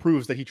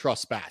proves that he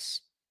trusts Bass.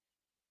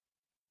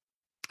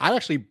 I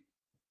actually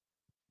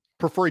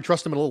prefer he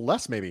trusts him a little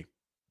less, maybe.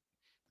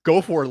 Go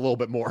for it a little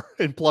bit more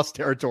in plus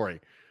territory.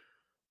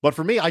 But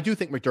for me, I do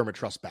think McDermott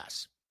trusts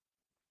Bass.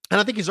 And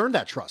I think he's earned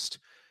that trust.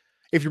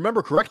 If you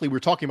remember correctly, we were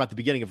talking about the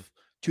beginning of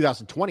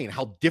 2020 and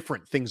how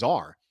different things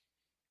are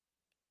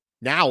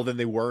now than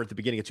they were at the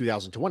beginning of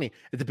 2020.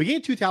 At the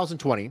beginning of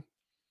 2020,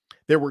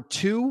 there were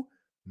two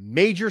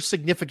major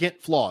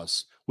significant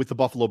flaws with the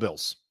Buffalo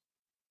Bills.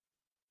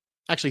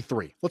 Actually,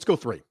 three. Let's go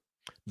three.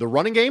 The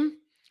running game,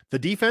 the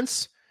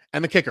defense,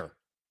 and the kicker.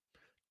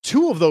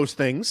 Two of those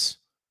things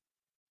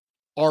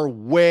are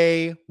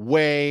way,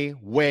 way,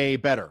 way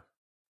better.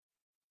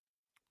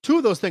 Two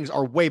of those things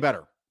are way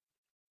better.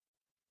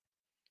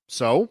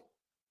 So,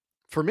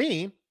 for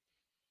me,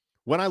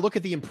 when I look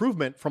at the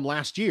improvement from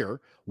last year,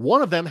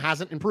 one of them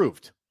hasn't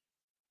improved.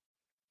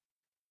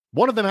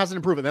 One of them hasn't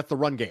improved, and that's the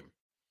run game.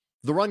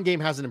 The run game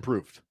hasn't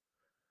improved,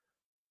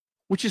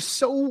 which is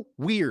so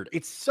weird.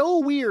 It's so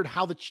weird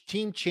how the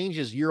team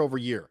changes year over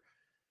year.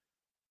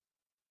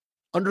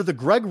 Under the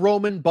Greg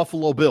Roman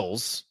Buffalo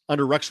Bills,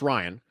 under Rex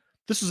Ryan,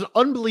 this is an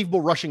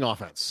unbelievable rushing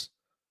offense.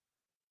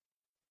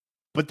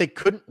 But they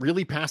couldn't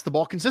really pass the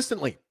ball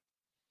consistently.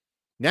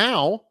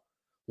 Now,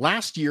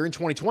 last year in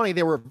 2020,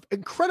 they were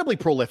incredibly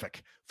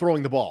prolific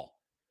throwing the ball.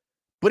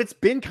 But it's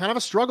been kind of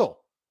a struggle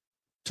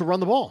to run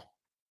the ball.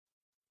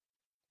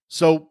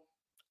 So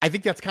I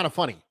think that's kind of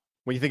funny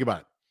when you think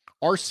about it.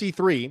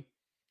 RC3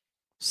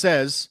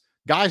 says,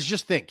 guys,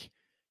 just think.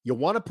 You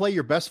want to play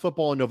your best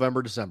football in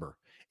November, December.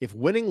 If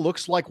winning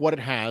looks like what it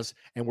has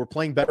and we're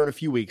playing better in a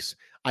few weeks,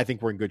 I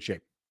think we're in good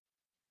shape.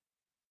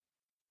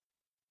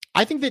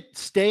 I think that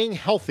staying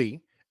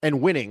healthy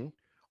and winning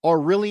are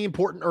really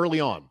important early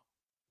on.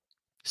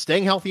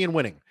 Staying healthy and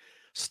winning.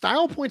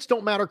 Style points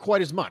don't matter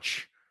quite as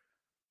much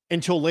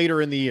until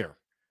later in the year.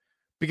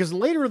 Because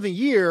later in the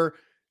year,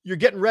 you're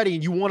getting ready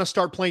and you want to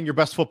start playing your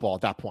best football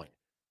at that point.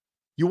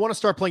 You want to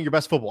start playing your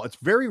best football. It's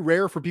very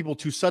rare for people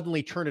to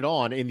suddenly turn it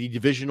on in the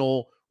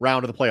divisional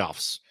round of the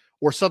playoffs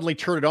or suddenly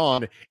turn it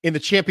on in the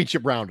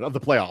championship round of the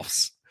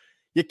playoffs.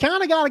 You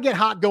kind of got to get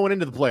hot going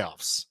into the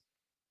playoffs.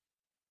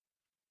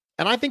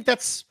 And I think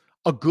that's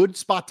a good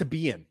spot to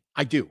be in.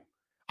 I do.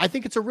 I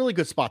think it's a really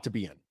good spot to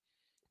be in.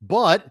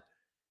 But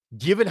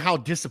given how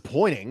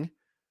disappointing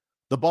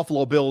the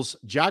Buffalo Bills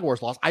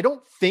Jaguars loss, I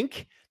don't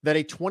think that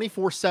a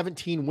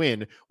 24-17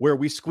 win where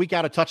we squeak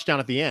out a touchdown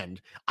at the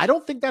end, I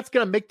don't think that's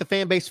going to make the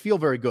fan base feel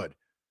very good.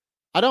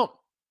 I don't.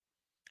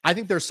 I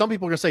think there's some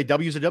people going to say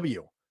W's a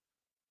W.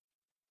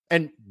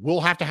 And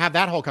we'll have to have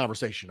that whole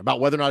conversation about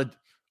whether or not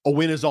a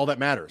win is all that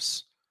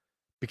matters.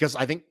 Because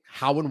I think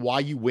how and why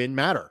you win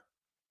matter.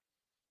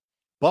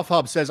 Buff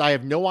Hub says, I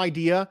have no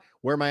idea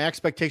where my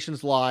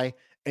expectations lie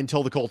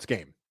until the Colts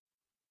game.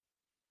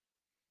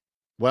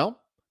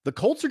 Well, the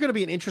Colts are going to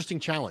be an interesting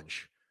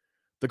challenge.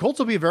 The Colts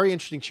will be a very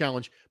interesting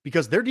challenge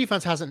because their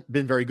defense hasn't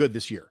been very good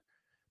this year.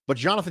 But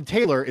Jonathan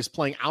Taylor is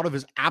playing out of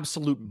his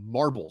absolute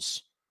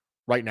marbles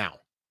right now.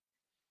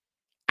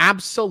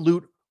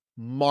 Absolute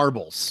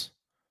marbles.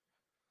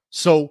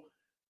 So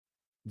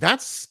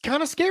that's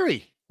kind of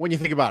scary when you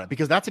think about it,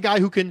 because that's a guy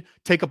who can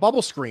take a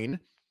bubble screen.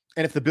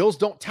 And if the Bills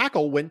don't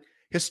tackle, when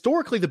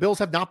historically the Bills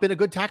have not been a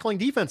good tackling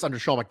defense under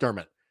Sean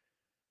McDermott,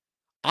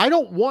 I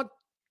don't want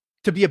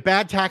to be a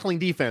bad tackling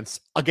defense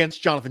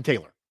against Jonathan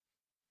Taylor.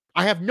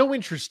 I have no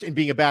interest in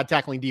being a bad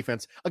tackling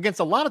defense against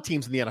a lot of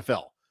teams in the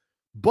NFL.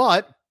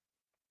 But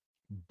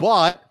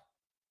I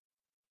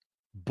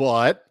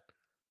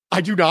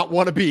do not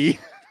want to be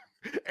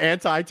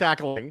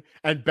anti-tackling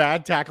and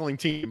bad tackling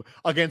team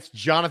against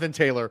Jonathan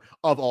Taylor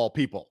of all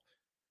people.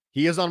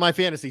 He is on my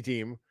fantasy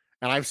team,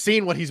 and I've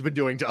seen what he's been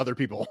doing to other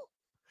people,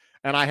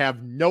 and I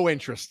have no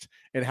interest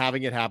in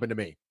having it happen to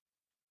me.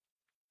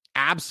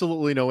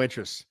 Absolutely no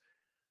interest.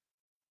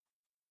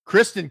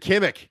 Kristen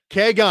Kimmick,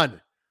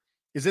 K-Gun,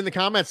 is in the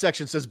comment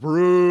section, says,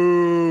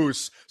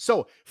 Bruce.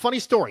 So, funny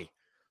story.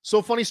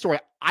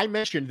 I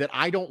mentioned that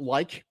I don't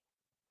like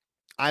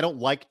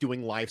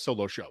doing live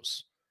solo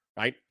shows,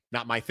 right?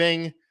 Not my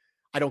thing.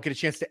 I don't get a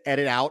chance to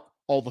edit out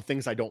all the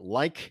things I don't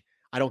like.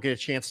 I don't get a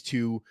chance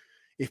to,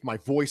 if my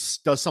voice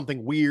does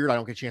something weird, I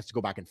don't get a chance to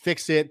go back and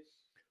fix it.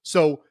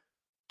 So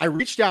I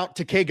reached out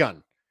to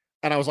K-Gun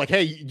and I was like,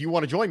 hey, you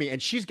want to join me?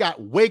 And she's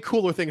got way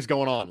cooler things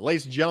going on.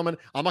 Ladies and gentlemen,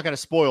 I'm not going to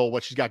spoil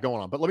what she's got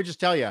going on, but let me just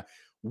tell you,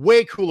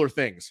 way cooler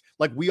things.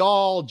 Like, we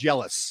all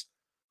jealous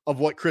of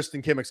what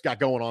Kristen Kimmick's got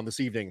going on this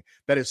evening.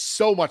 That is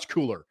so much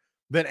cooler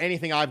than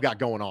anything I've got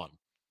going on.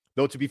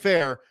 Though, to be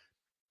fair,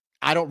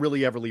 I don't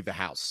really ever leave the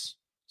house.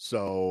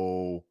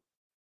 So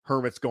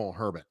hermit's going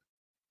hermit.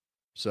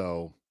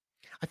 So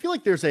I feel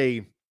like there's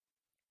a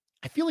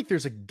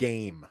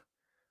game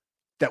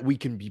that we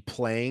can be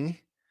playing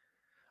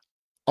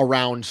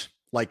around,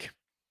 like,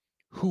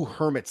 who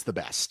hermits the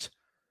best.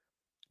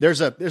 There's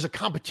a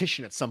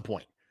competition at some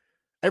point.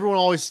 Everyone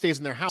always stays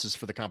in their houses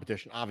for the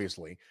competition,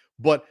 obviously.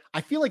 But I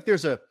feel like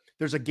there's a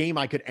game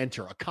I could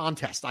enter, a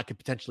contest I could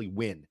potentially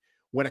win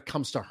when it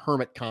comes to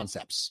hermit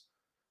concepts.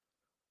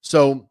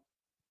 So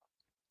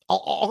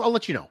I'll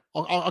let you know.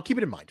 I'll keep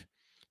it in mind.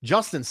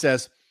 Justin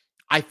says,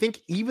 I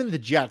think even the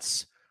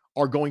Jets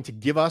are going to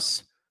give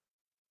us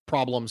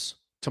problems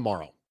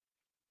tomorrow.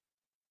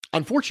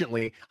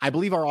 Unfortunately, I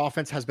believe our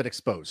offense has been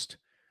exposed.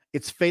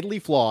 It's fatally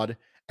flawed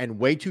and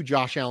way too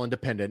Josh Allen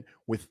dependent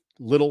with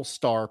little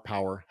star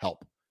power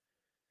help.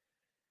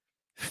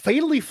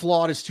 Fatally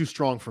flawed is too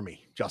strong for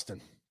me,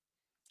 Justin.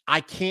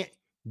 I can't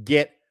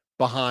get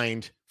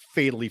behind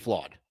fatally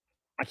flawed.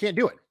 I can't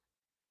do it.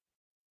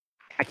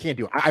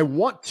 I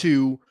want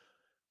to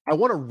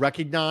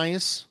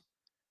recognize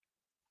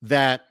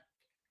that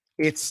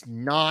it's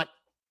not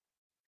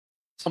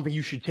something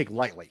you should take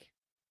lightly.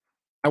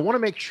 I want to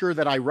make sure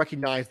that I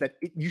recognize that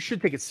you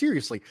should take it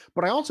seriously,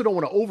 but I also don't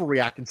want to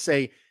overreact and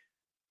say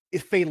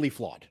it's fatally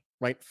flawed,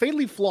 right?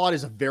 Fatally flawed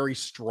is a very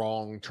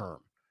strong term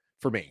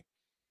for me.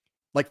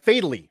 Like,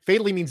 fatally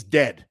means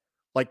dead,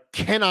 like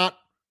cannot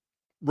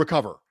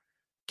recover,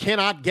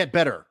 cannot get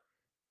better,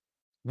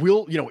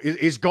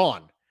 is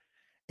gone.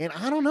 And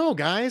I don't know,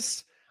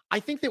 guys. I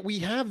think that we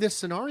have this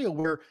scenario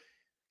where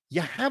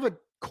you have a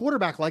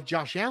quarterback like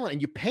Josh Allen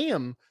and you pay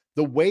him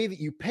the way that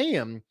you pay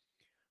him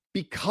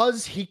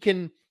because he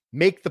can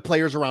make the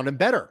players around him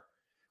better.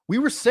 We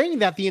were saying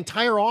that the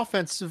entire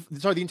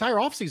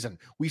offseason.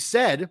 We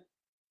said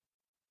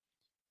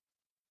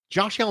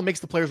Josh Allen makes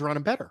the players around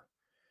him better.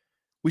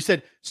 We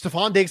said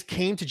Stephon Diggs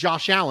came to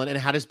Josh Allen and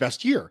had his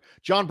best year.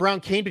 John Brown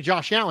came to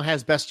Josh Allen, had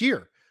his best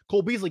year.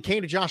 Cole Beasley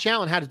came to Josh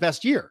Allen, had his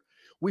best year.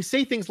 We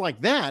say things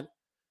like that,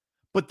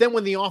 but then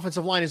when the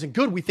offensive line isn't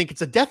good, we think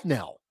it's a death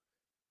knell.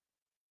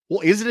 Well,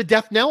 is it a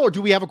death knell, or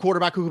do we have a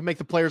quarterback who can make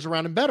the players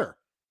around him better?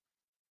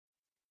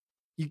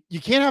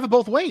 You can't have it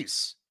both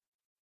ways.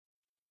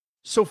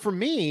 So for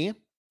me,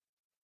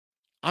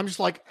 I'm just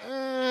like,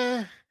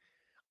 I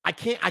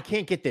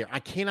can't get there.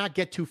 I cannot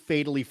get to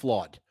fatally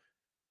flawed.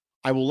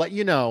 I will let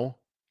you know,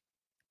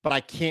 but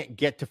I can't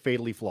get to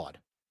fatally flawed.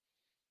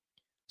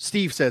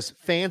 Steve says,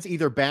 fans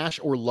either bash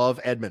or love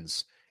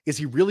Edmonds. Is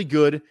he really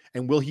good,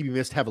 and will he be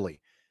missed heavily?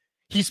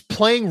 He's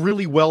playing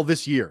really well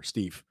this year,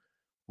 Steve.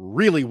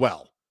 Really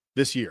well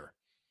this year.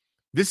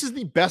 This is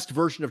the best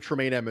version of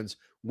Tremaine Edmonds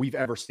we've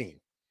ever seen.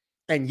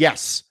 And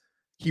yes,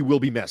 he will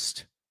be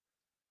missed.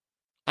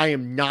 I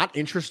am not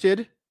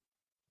interested,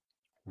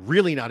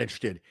 really not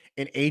interested,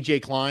 in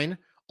AJ Klein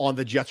on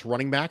the Jets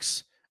running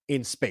backs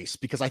in space,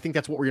 because I think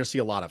that's what we're going to see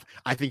a lot of.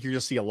 I think you're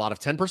going to see a lot of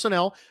 10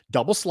 personnel,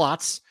 double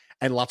slots,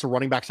 and lots of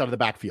running backs out of the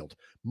backfield.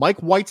 Mike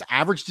White's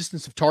average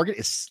distance of target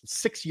is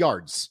 6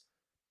 yards.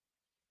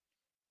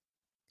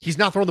 He's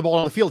not throwing the ball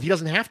on the field. He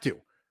doesn't have to.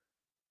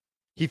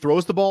 He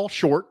throws the ball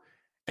short,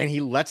 and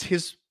he lets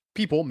his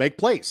people make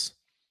plays.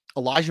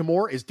 Elijah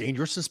Moore is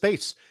dangerous in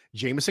space.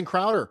 Jamison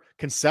Crowder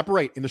can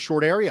separate in the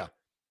short area.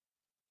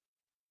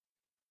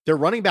 Their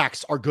running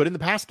backs are good in the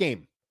pass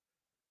game.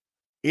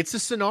 It's a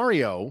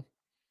scenario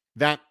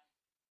that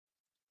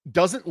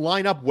doesn't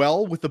line up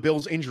well with the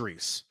Bills'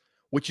 injuries,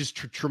 which is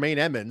Tremaine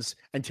Edmonds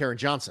and Taron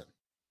Johnson.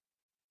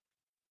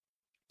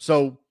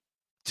 So,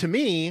 to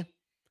me,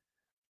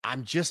 I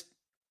just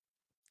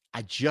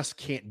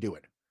can't do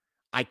it.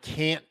 I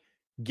can't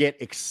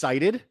get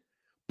excited,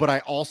 but I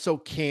also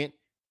can't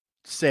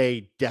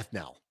say death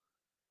knell.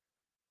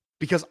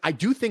 Because I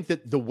do think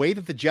that the way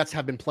that the Jets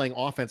have been playing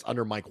offense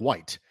under Mike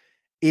White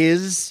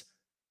is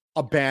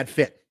a bad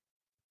fit.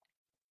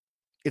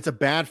 It's a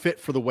bad fit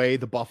for the way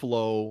the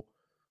Buffalo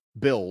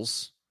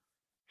Bills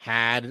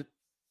had,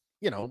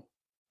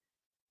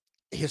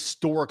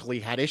 historically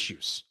had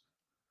issues.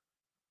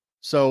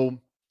 So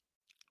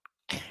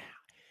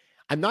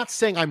I'm not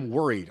saying I'm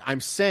worried.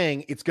 I'm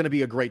saying it's going to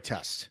be a great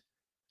test.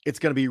 It's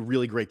going to be a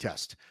really great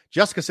test.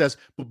 Jessica says,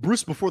 but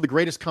Bruce, before the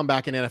greatest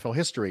comeback in NFL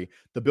history,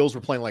 the Bills were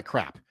playing like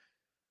crap.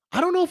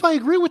 I don't know if I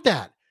agree with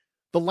that.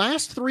 The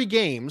last 3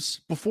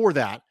 games before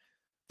that,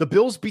 the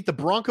Bills beat the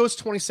Broncos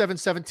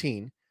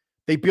 27-17.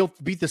 They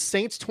beat the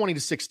Saints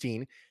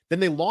 20-16.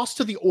 Then they lost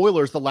to the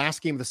Oilers the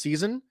last game of the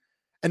season.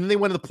 And then they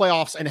went to the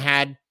playoffs and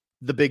had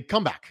the big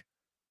comeback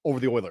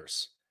over the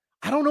Oilers.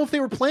 I don't know if they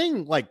were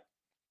playing like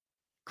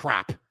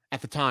crap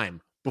at the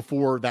time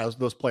before those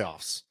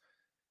playoffs.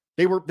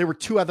 They were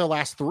 2 out of their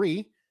last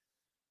 3.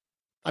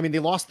 I mean, they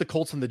lost the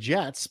Colts and the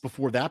Jets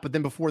before that, but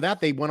then before that,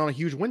 they went on a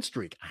huge win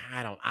streak.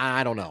 I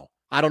don't know.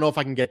 I don't know if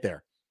I can get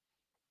there.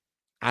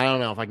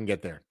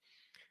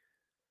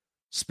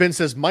 Spin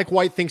says, Mike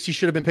White thinks he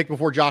should have been picked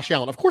before Josh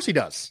Allen. Of course he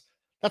does.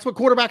 That's what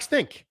quarterbacks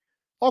think.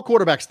 All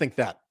quarterbacks think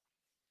that.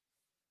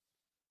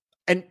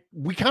 And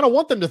we kind of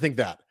want them to think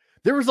that.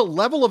 There is a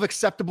level of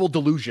acceptable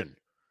delusion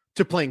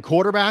to playing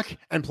quarterback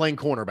and playing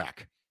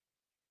cornerback.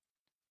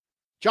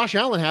 Josh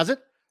Allen has it.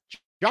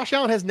 Josh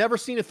Allen has never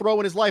seen a throw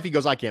in his life. He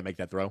goes, I can't make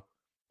that throw.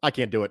 I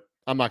can't do it.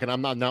 Not going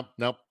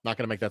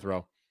to make that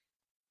throw.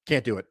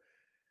 Can't do it.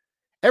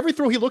 Every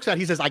throw he looks at,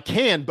 he says, I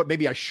can, but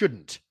maybe I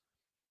shouldn't.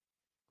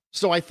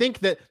 So I think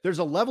that there's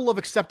a level of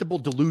acceptable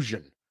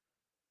delusion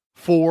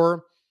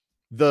for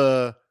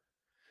the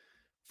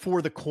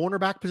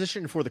cornerback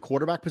position and for the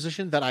quarterback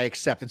position that I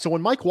accept. And so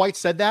when Mike White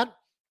said that,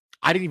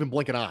 I didn't even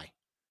blink an eye.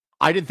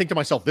 I didn't think to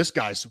myself, this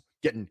guy's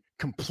getting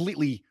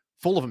completely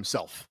full of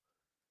himself.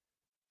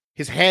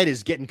 His head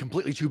is getting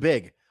completely too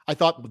big. I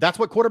thought that's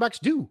what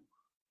quarterbacks do.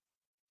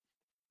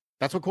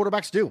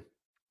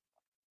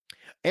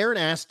 Aaron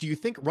asked, do you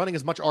think running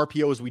as much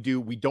RPO as we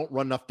do, we don't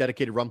run enough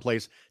dedicated run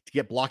plays to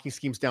get blocking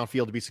schemes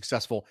downfield to be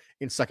successful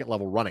in second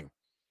level running?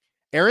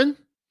 Aaron,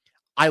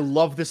 I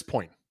love this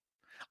point.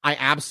 I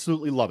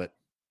absolutely love it.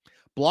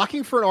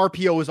 Blocking for an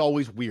RPO is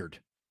always weird.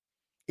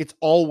 It's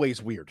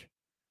always weird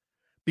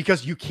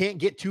because you can't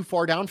get too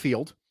far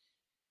downfield.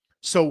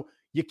 So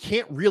you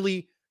can't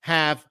really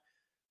have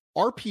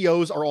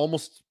RPOs are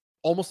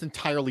almost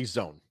entirely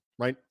zone,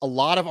 right? A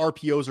lot of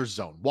RPOs are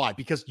zone. Why?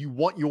 Because you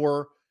want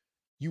your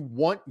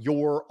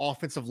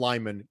offensive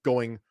lineman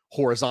going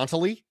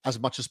horizontally as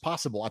much as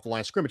possible at the line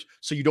of scrimmage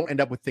so you don't end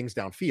up with things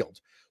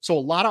downfield. So a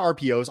lot of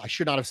RPOs, I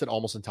should not have said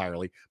almost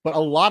entirely, but a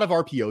lot of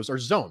RPOs are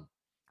zone,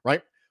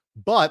 right?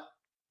 But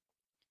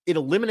it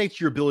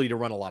eliminates your ability to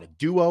run a lot of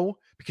duo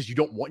because you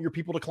don't want your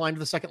people to climb to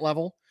the second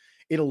level.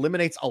 It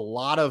eliminates a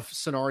lot of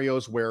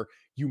scenarios where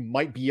you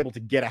might be able to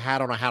get a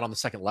hat on the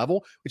second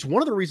level, which is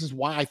one of the reasons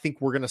why I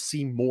think we're going to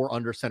see more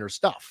under center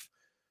stuff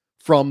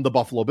from the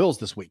Buffalo Bills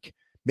this week.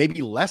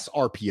 Maybe less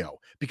RPO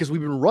because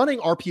we've been running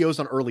RPOs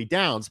on early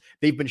downs.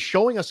 They've been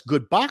showing us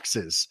good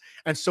boxes.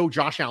 And so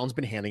Josh Allen's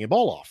been handing the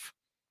ball off.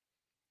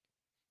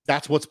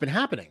 That's what's been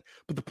happening.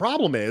 But the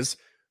problem is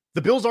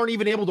the Bills aren't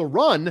even able to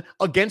run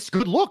against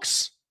good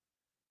looks.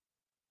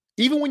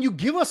 Even when you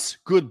give us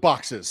good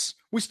boxes,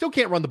 we still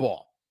can't run the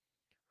ball.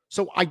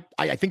 So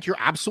I think you're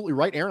absolutely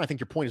right, Aaron. I think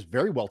your point is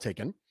very well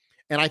taken.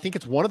 And I think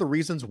it's one of the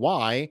reasons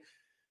why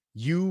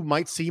you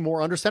might see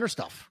more under center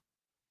stuff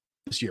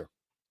this year.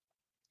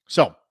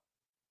 So,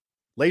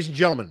 ladies and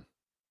gentlemen,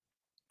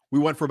 we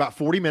went for about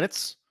 40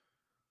 minutes.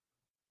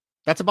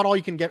 That's about all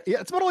you can get.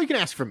 It's about all you can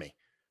ask from me.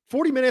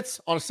 40 minutes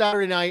on a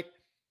Saturday night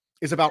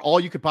is about all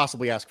you could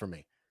possibly ask from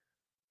me.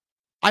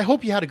 I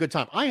hope you had a good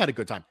time. I had a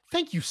good time.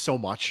 Thank you so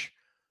much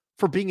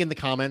for being in the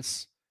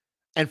comments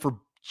and for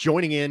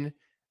joining in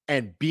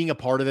and being a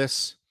part of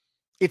this.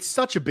 It's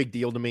such a big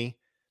deal to me.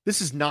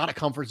 This is not a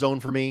comfort zone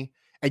for me,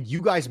 and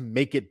you guys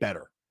make it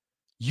better.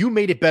 You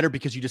made it better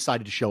because you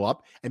decided to show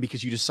up and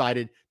because you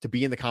decided to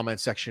be in the comment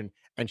section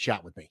and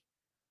chat with me.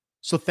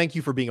 So thank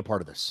you for being a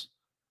part of this.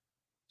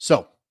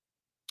 So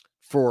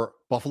for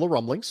Buffalo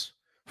Rumblings,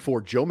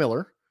 for Joe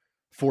Miller,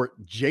 for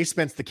Jay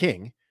Spence the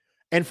King,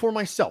 and for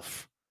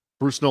myself,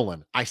 Bruce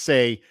Nolan, I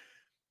say,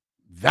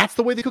 that's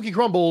the way the cookie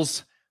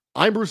crumbles.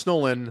 I'm Bruce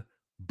Nolan,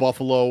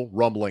 Buffalo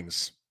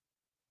Rumblings.